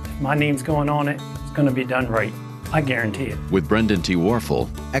it. If my name's going on it, it's going to be done right. I guarantee it. With Brendan T. Warfel,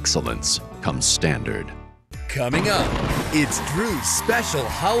 excellence comes standard. Coming up, it's Drew's special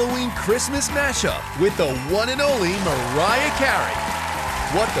Halloween Christmas mashup with the one and only Mariah Carey.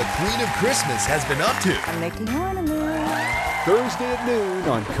 What the Queen of Christmas has been up to. I'm making ornaments. Thursday at noon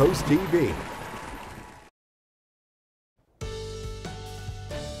on CoastTV.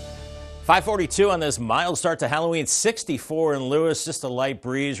 5:42 on this mild start to Halloween. 64 in Lewis, just a light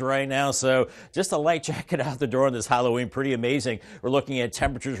breeze right now, so just a light jacket out the door on this Halloween. Pretty amazing. We're looking at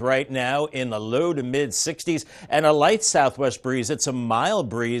temperatures right now in the low to mid 60s and a light southwest breeze. It's a mild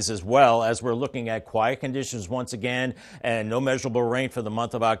breeze as well, as we're looking at quiet conditions once again and no measurable rain for the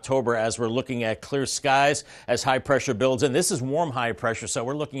month of October, as we're looking at clear skies as high pressure builds in. This is warm high pressure, so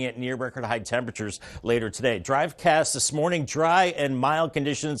we're looking at near record high temperatures later today. Drivecast this morning, dry and mild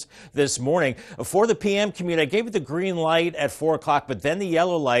conditions this morning. For the PM commute, I gave it the green light at 4 o'clock, but then the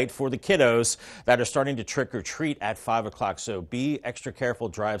yellow light for the kiddos that are starting to trick or treat at 5 o'clock. So be extra careful,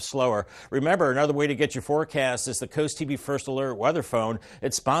 drive slower. Remember, another way to get your forecast is the CoastTV First Alert weather phone.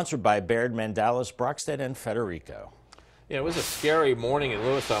 It's sponsored by Baird, Mandalis, Brockstead, and Federico. Yeah, it was a scary morning in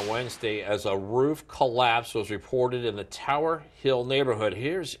Lewis on Wednesday as a roof collapse was reported in the Tower Hill neighborhood.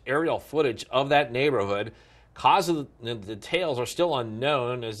 Here's aerial footage of that neighborhood. Cause of the details are still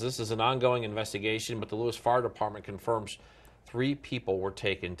unknown, as this is an ongoing investigation, but the Lewis Fire Department confirms 3 people were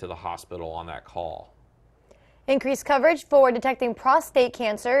taken to the hospital on that call. Increased coverage for detecting prostate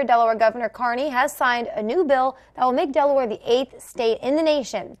cancer. Delaware Governor Carney has signed a new bill that will make Delaware the 8th state in the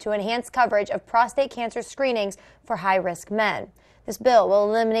nation to enhance coverage of prostate cancer screenings for high-risk men. This bill will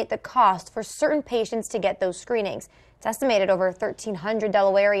eliminate the cost for certain patients to get those screenings. It's estimated over 1,300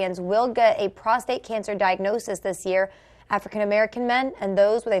 Delawareans will get a prostate cancer diagnosis this year. African-American men and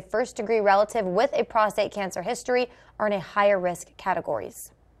those with a first-degree relative with a prostate cancer history are in a higher risk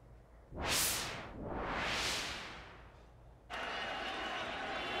categories. Los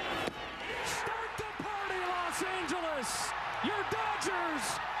Angeles, your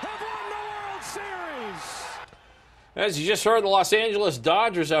Dodgers have won the World Series. As you just heard, the Los Angeles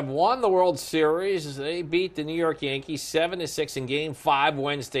Dodgers have won the World Series. They beat the New York Yankees 7-6 in Game 5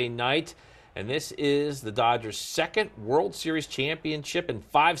 Wednesday night. And this is the Dodgers' second World Series championship in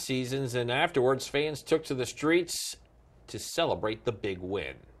 5 seasons. And afterwards, fans took to the streets to celebrate the big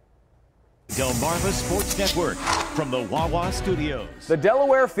win. Delmarva Sports Network from the Wawa Studios. The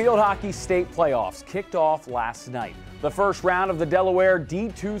Delaware Field Hockey State Playoffs kicked off last night. The first round of the Delaware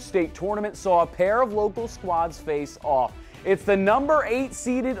D2 State Tournament saw a pair of local squads face off. It's the number 8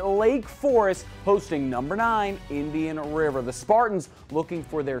 seeded Lake Forest hosting number 9 Indian River. The Spartans looking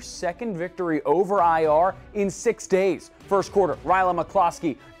for their second victory over IR in 6 days. First quarter, Ryla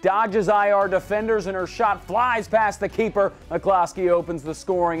McCloskey dodges IR defenders and her shot flies past the keeper. McCloskey opens the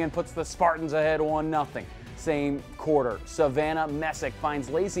scoring and puts the Spartans ahead 1-0. Same quarter, Savannah Messick finds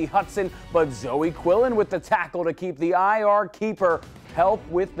Lacey Hudson, but Zoe Quillen with the tackle to keep the IR keeper help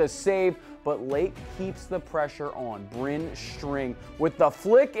with the save. But Lake keeps the pressure on. Bryn String with the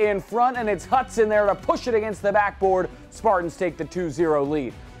flick in front, and it's Hudson there to push it against the backboard. Spartans take the 2-0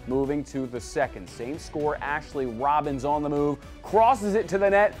 lead. Moving to the second, same score, Ashley Robbins on the move, crosses it to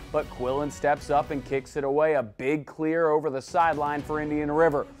the net, but Quillen steps up and kicks it away. A big clear over the sideline for Indian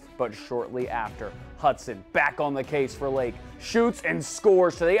River. But shortly after, Hudson back on the case for Lake, shoots and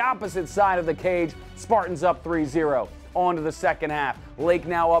scores to the opposite side of the cage. Spartans up 3-0. On to the second half. Lake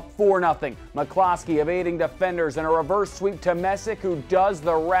now up 4-0. McCloskey evading defenders and a reverse sweep to Messick, who does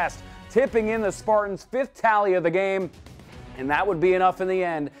the rest, tipping in the Spartans' 5th tally of the game. And that would be enough in the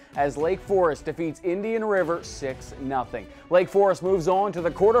end as Lake Forest defeats Indian River 6-0. Lake Forest moves on to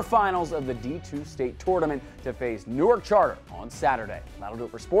the quarterfinals of the D2 State Tournament to face Newark Charter on Saturday. That'll do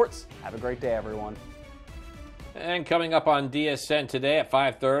it for sports. Have a great day, everyone. And coming up on DSN today at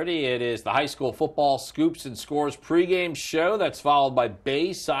 5:30, it is the high school football Scoops and Scores pregame show. That's followed by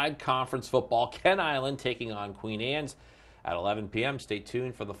Bayside Conference football. Ken Island taking on Queen Anne's at 11 p.m. Stay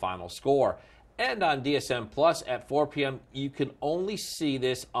tuned for the final score. And on DSN Plus at 4 p.m., you can only see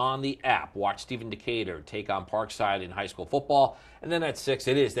this on the app. Watch Stephen Decatur take on Parkside in high school football. And then at 6,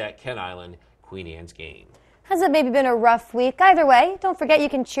 it is that Ken Island Queen Anne's game. Has it maybe been a rough week? Either way, don't forget you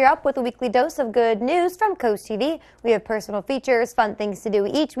can cheer up with a weekly dose of good news from CoastTV. We have personal features, fun things to do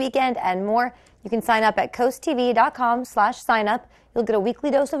each weekend, and more. You can sign up at coasttv.com/signup. You'll get a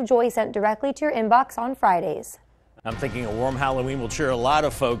weekly dose of joy sent directly to your inbox on Fridays. I'm thinking a warm Halloween will cheer a lot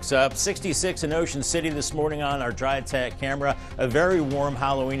of folks up. 66 in Ocean City this morning on our dry tech camera. A very warm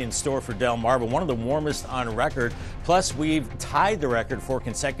Halloween in store for Delmarva, one of the warmest on record. Plus, we've tied the record for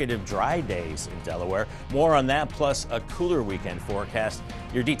consecutive dry days in Delaware. More on that, plus a cooler weekend forecast.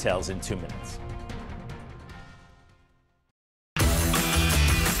 Your details in 2 minutes.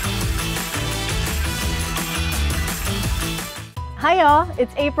 Hi y'all,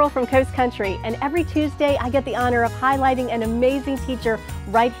 it's April from Coast Country, and every Tuesday I get the honor of highlighting an amazing teacher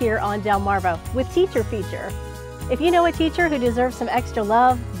right here on Delmarva with Teacher Feature. If you know a teacher who deserves some extra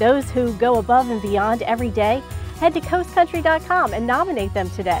love, those who go above and beyond every day, head to coastcountry.com and nominate them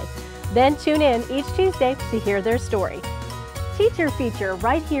today. Then tune in each Tuesday to hear their story. Teacher Feature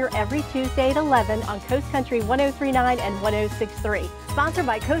right here every Tuesday at 11 on Coast Country 103.9 and 106.3. Sponsored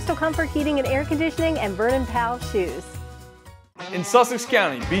by Coastal Comfort Heating and Air Conditioning and Vernon Powell Shoes. In Sussex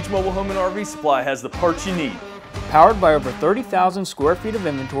County, Beach Mobile Home and RV Supply has the parts you need. Powered by over 30,000 square feet of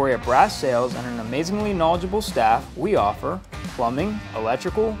inventory at brass sales and an amazingly knowledgeable staff, we offer plumbing,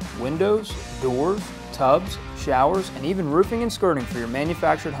 electrical, windows, doors, tubs, showers, and even roofing and skirting for your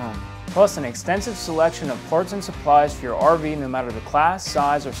manufactured home. Plus an extensive selection of parts and supplies for your RV no matter the class,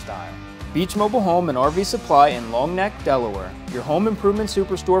 size, or style. Beach Mobile Home and RV Supply in Long Neck, Delaware. Your home improvement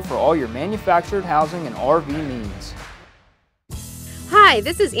superstore for all your manufactured housing and RV needs. Hi,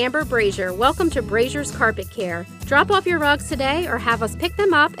 this is Amber Brazier. Welcome to Brazier's Carpet Care. Drop off your rugs today or have us pick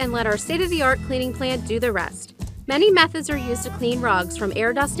them up and let our state-of-the-art cleaning plant do the rest. Many methods are used to clean rugs, from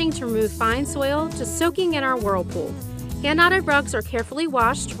air dusting to remove fine soil to soaking in our whirlpool. Hand-knotted rugs are carefully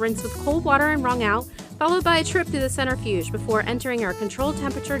washed, rinsed with cold water and wrung out, followed by a trip through the centrifuge before entering our controlled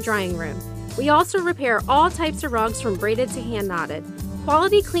temperature drying room. We also repair all types of rugs from braided to hand-knotted.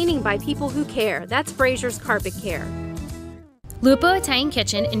 Quality cleaning by people who care. That's Brazier's Carpet Care. Lupo Italian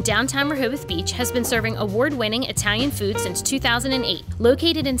Kitchen in downtown Rehoboth Beach has been serving award-winning Italian food since 2008.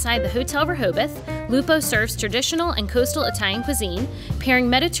 Located inside the Hotel Rehoboth, Lupo serves traditional and coastal Italian cuisine, pairing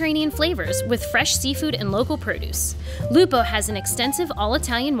Mediterranean flavors with fresh seafood and local produce. Lupo has an extensive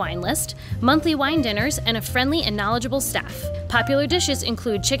all-Italian wine list, monthly wine dinners, and a friendly and knowledgeable staff. Popular dishes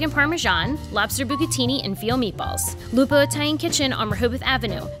include chicken parmesan, lobster bucatini, and veal meatballs. Lupo Italian Kitchen on Rehoboth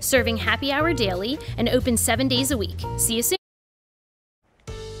Avenue, serving happy hour daily and open 7 days a week. See you soon.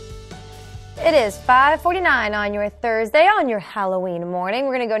 It is 5:49 on your Thursday, on your Halloween morning.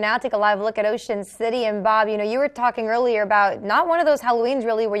 We're going to go now take a live look at Ocean City. And Bob, you know, you were talking earlier about not one of those Halloweens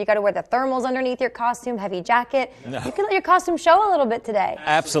really where you got to wear the thermals underneath your costume, heavy jacket. No. You can let your costume show a little bit today.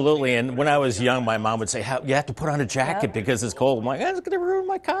 Absolutely. And when I was young, my mom would say, you have to put on a jacket because it's cold. I'm like, it's going to ruin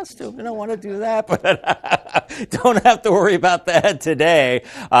my costume. I don't want to do that. But don't have to worry about that today.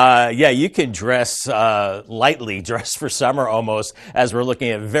 Yeah, you can dress lightly, dress for summer almost, as we're looking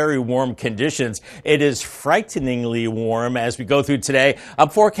at very warm conditions. It is frighteningly warm as we go through today. I'm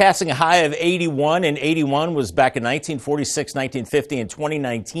forecasting a high of 81, and 81 was back in 1946, 1950, and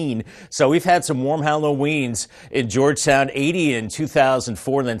 2019. So we've had some warm Halloweens in Georgetown, 80 in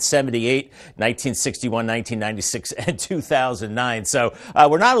 2004, then 78, 1961, 1996, and 2009. So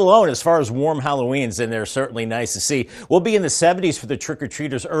we're not alone as far as warm Halloweens, and they're certainly nice to see. We'll be in the 70s for the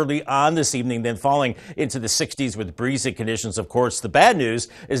trick-or-treaters early on this evening, then falling into the 60s with breezy conditions, of course. The bad news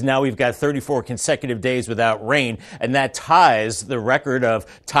is now we've got 34 consecutive days without rain, and that ties the record of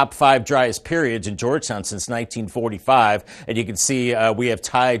top 5 driest periods in Georgetown since 1945. And you can see we have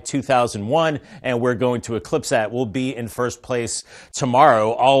tied 2001, and we're going to eclipse that. We'll be in first place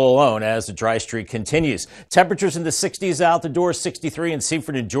tomorrow all alone as the dry streak continues. Temperatures in the 60s out the door, 63 in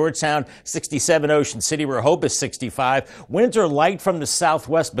Seaford and Georgetown, 67 Ocean City, Rehoboth 65. Winds are light from the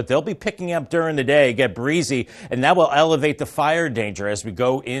southwest, but they'll be picking up during the day, get breezy, and that will elevate the fire danger as we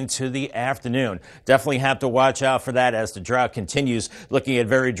go into the afternoon. Definitely have to watch out for that as the drought continues, looking at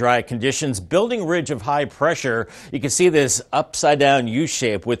very dry conditions. Building ridge of high pressure. You can see this upside down U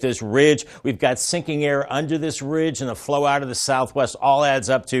shape with this ridge. We've got sinking air under this ridge and the flow out of the southwest all adds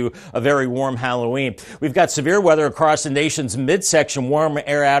up to a very warm Halloween. We've got severe weather across the nation's midsection, warm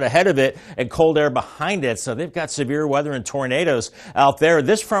air out ahead of it and cold air behind it. So they've got severe weather and tornadoes out there.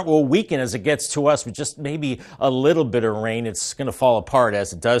 This front will weaken as it gets to us with just maybe a little bit of rain. It's going to fall apart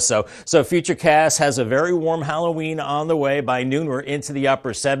as it does so. So Futurecast has a very warm Halloween on the way. By noon, we're into the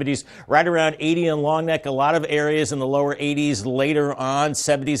upper 70s, right around 80 in Long Neck. A lot of areas in the lower 80s later on,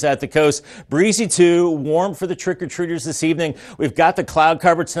 70s at the coast. Breezy too, warm for the trick-or-treaters this evening. We've got the cloud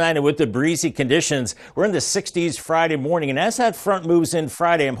cover tonight, and with the breezy conditions, we're in the 60s Friday morning. And as that front moves in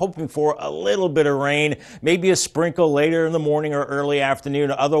Friday, I'm hoping for a little bit of rain, maybe a sprinkle later in the morning or early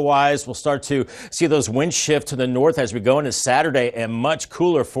afternoon. Otherwise, we'll start to see those winds shift to the north as we go into Saturday, and much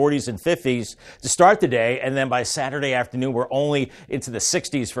cooler 40s and 50s to start the day, and then by Saturday afternoon we're only into the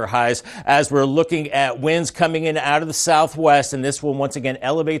 60s for highs as we're looking at winds coming in out of the southwest, and this will once again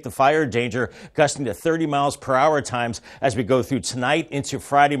elevate the fire danger, gusting to 30 miles per hour times as we go through tonight into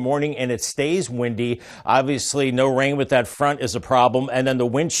Friday morning, and it stays windy. Obviously no rain with that front is a problem, and then the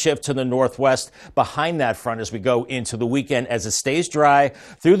wind shift to the northwest behind that front as we go into the weekend as it stays dry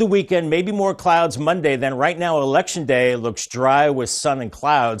through the weekend. Maybe more clouds Monday. Then right now Election Day looks dry with sun and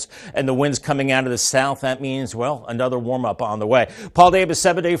clouds, and the winds coming out of the south. That means, well, another warm-up on the way. Paul Davis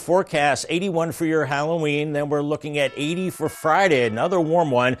 7-day forecast, 81 for your Halloween. Then we're looking at 80 for Friday, another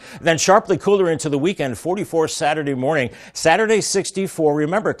warm one. Then sharply cooler into the weekend, 44 Saturday morning. Saturday, 64.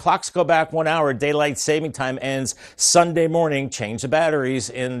 Remember, clocks go back 1 hour. Daylight saving time ends Sunday morning. Change the batteries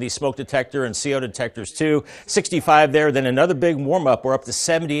in the smoke detector and CO detectors too. 65 there. Then another big warm-up. We're up to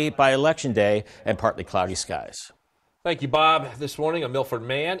 78 by Election Day and partly cloudy skies. Thank you, Bob. This morning, a Milford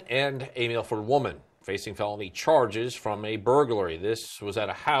man and a Milford woman facing felony charges from a burglary. This was at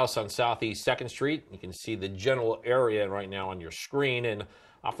a house on Southeast 2nd Street. You can see the general area right now on your screen, and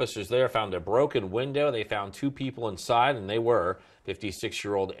officers there found a broken window. They found 2 people inside, and they were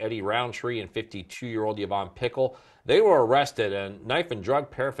 56-year-old Eddie Roundtree and 52-year-old Yvonne Pickle. They were arrested, and knife and drug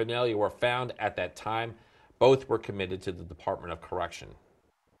paraphernalia were found at that time. Both were committed to the Department of Correction.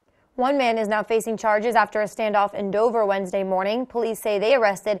 One man is now facing charges after a standoff in Dover Wednesday morning. Police say they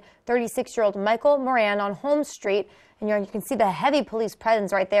arrested 36-year-old Michael Moran on Holmes Street. And you can see the heavy police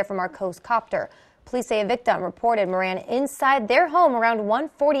presence right there from our Coast Copter. Police say a victim reported Moran inside their home around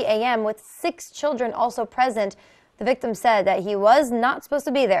 1:40 a.m. with 6 children also present. The victim said that he was not supposed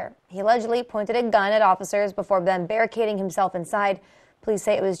to be there. He allegedly pointed a gun at officers before then barricading himself inside. Police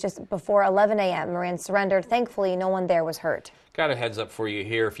say it was just before 11 a.m. Moran surrendered. Thankfully, no one there was hurt. Got a heads up for you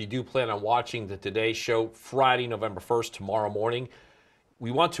here. If you do plan on watching the Today Show Friday, November 1st, tomorrow morning,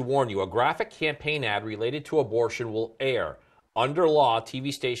 we want to warn you, a graphic campaign ad related to abortion will air. Under law,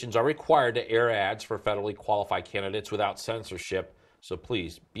 TV stations are required to air ads for federally qualified candidates without censorship, so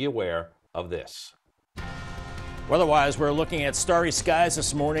please be aware of this. Weather-wise, we're looking at starry skies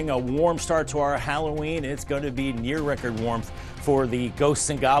this morning, a warm start to our Halloween. It's going to be near record warmth for the Ghosts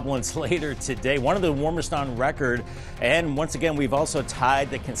and Goblins later today. One of the warmest on record. And once again, we've also tied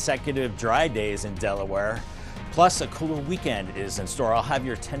the consecutive dry days in Delaware. Plus, a cooler weekend is in store. I'll have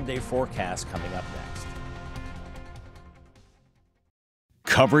your 10-day forecast coming up next.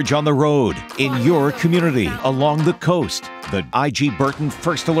 Coverage on the road, in your community, along the coast. The IG Burton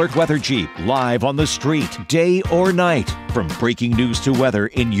First Alert Weather Jeep, live on the street, day or night. From breaking news to weather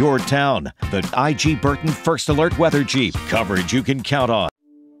in your town, the IG Burton First Alert Weather Jeep. Coverage you can count on.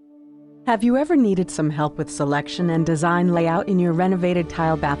 Have you ever needed some help with selection and design layout in your renovated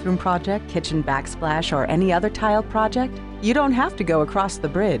tile bathroom project, kitchen backsplash, or any other tile project? You don't have to go across the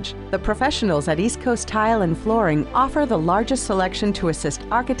bridge. The professionals at East Coast Tile and Flooring offer the largest selection to assist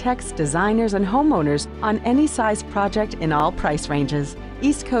architects, designers, and homeowners on any size project in all price ranges.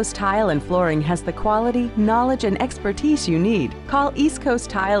 East Coast Tile and Flooring has the quality, knowledge, and expertise you need. Call East Coast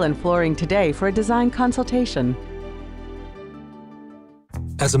Tile and Flooring today for a design consultation.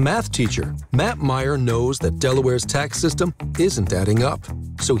 As a math teacher, Matt Meyer knows that Delaware's tax system isn't adding up.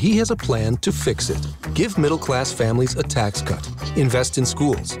 So he has a plan to fix it. Give middle-class families a tax cut, invest in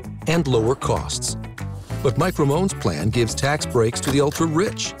schools, and lower costs. But Mike Ramone's plan gives tax breaks to the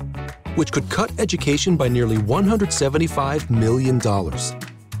ultra-rich, which could cut education by nearly $175 million.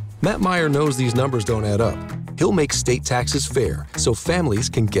 Matt Meyer knows these numbers don't add up. He'll make state taxes fair so families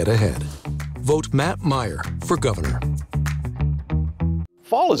can get ahead. Vote Matt Meyer for governor.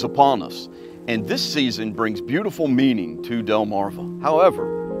 Fall is upon us, and this season brings beautiful meaning to Delmarva.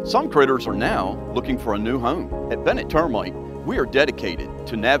 However, some critters are now looking for a new home. At Bennett Termite, we are dedicated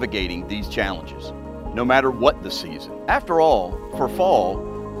to navigating these challenges, no matter what the season. After all, for fall,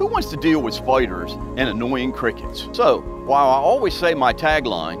 who wants to deal with spiders and annoying crickets? So, while I always say my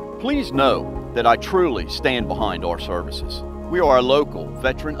tagline, please know that I truly stand behind our services. We are a local,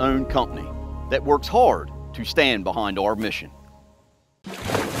 veteran-owned company that works hard to stand behind our mission.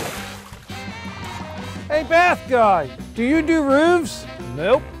 Hey, bath guy, do you do roofs?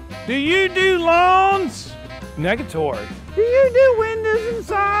 Nope. Do you do lawns? Negatory. Do you do windows and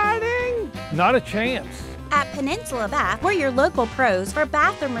siding? Not a chance. At Peninsula Bath, we're your local pros for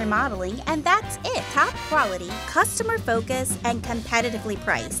bathroom remodeling, and that's it. Top quality, customer focused, and competitively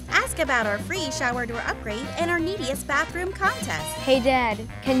priced. Ask about our free shower door upgrade and our neediest bathroom contest. Hey Dad,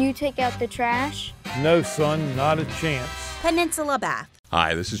 can you take out the trash? No son, not a chance. Peninsula Bath.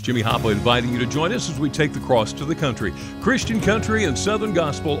 Hi, this is Jimmy Hoppa inviting you to join us as we take the cross to the country. Christian country and Southern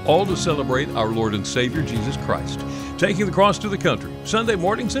gospel, all to celebrate our Lord and Savior Jesus Christ. Taking the cross to the country, Sunday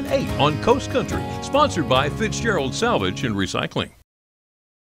mornings at 8 on Coast Country, sponsored by Fitzgerald Salvage and Recycling.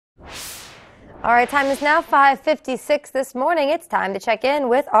 All right, time is now 5:56 this morning. It's time to check in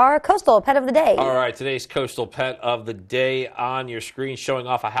with our coastal pet of the day. All right, today's coastal pet of the day on your screen, showing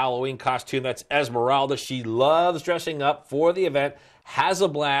off a Halloween costume. That's Esmeralda. She loves dressing up for the event, has a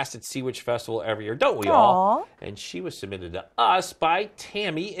blast at Sea Witch Festival every year, don't we all? And she was submitted to us by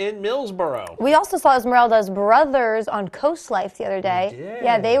Tammy in Millsboro. We also saw Esmeralda's brothers on Coast Life the other day. We did.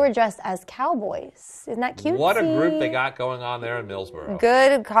 Yeah, they were dressed as cowboys. Isn't that cute? What a group they got going on there in Millsboro.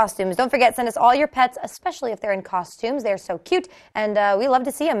 Good costumes. Don't forget, send us all your pets, especially if they're in costumes. They're so cute, and we love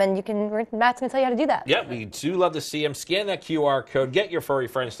to see them. And Matt's going to tell you how to do that. Yep, we do love to see them. Scan that QR code, get your furry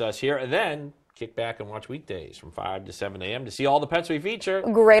friends to us here, and then kick back and watch weekdays from 5 to 7 a.m. to see all the pets we feature.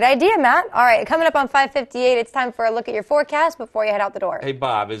 Great idea, Matt. All right, coming up on 5:58, it's time for a look at your forecast before you head out the door. Hey,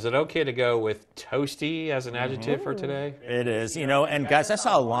 Bob, is it okay to go with toasty as an adjective for today? It is, you know, and guys, I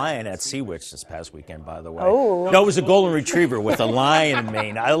saw a lion at Sea Witch this past weekend, by the way. Oh. No, it was a golden retriever with a lion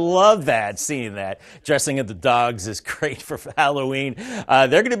mane. I love that, seeing that. Dressing up the dogs is great for Halloween.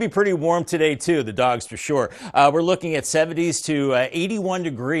 They're going to be pretty warm today, too, the dogs for sure. We're looking at 70s to 81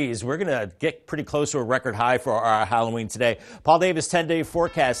 degrees. We're going to get pretty close to a record high for our Halloween today. Paul Davis 10-day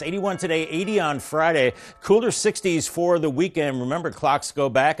forecast, 81 today, 80 on Friday. Cooler 60s for the weekend. Remember, clocks go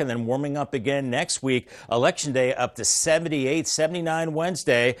back and then warming up again next week. Election day up to 78, 79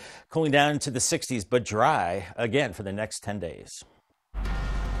 Wednesday. Cooling down into the 60s, but dry again for the next 10 days.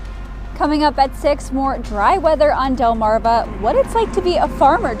 Coming up at 6, more dry weather on Delmarva, what it's like to be a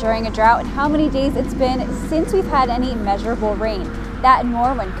farmer during a drought, and how many days it's been since we've had any measurable rain. That and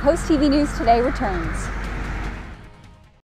more when Coast TV News Today returns.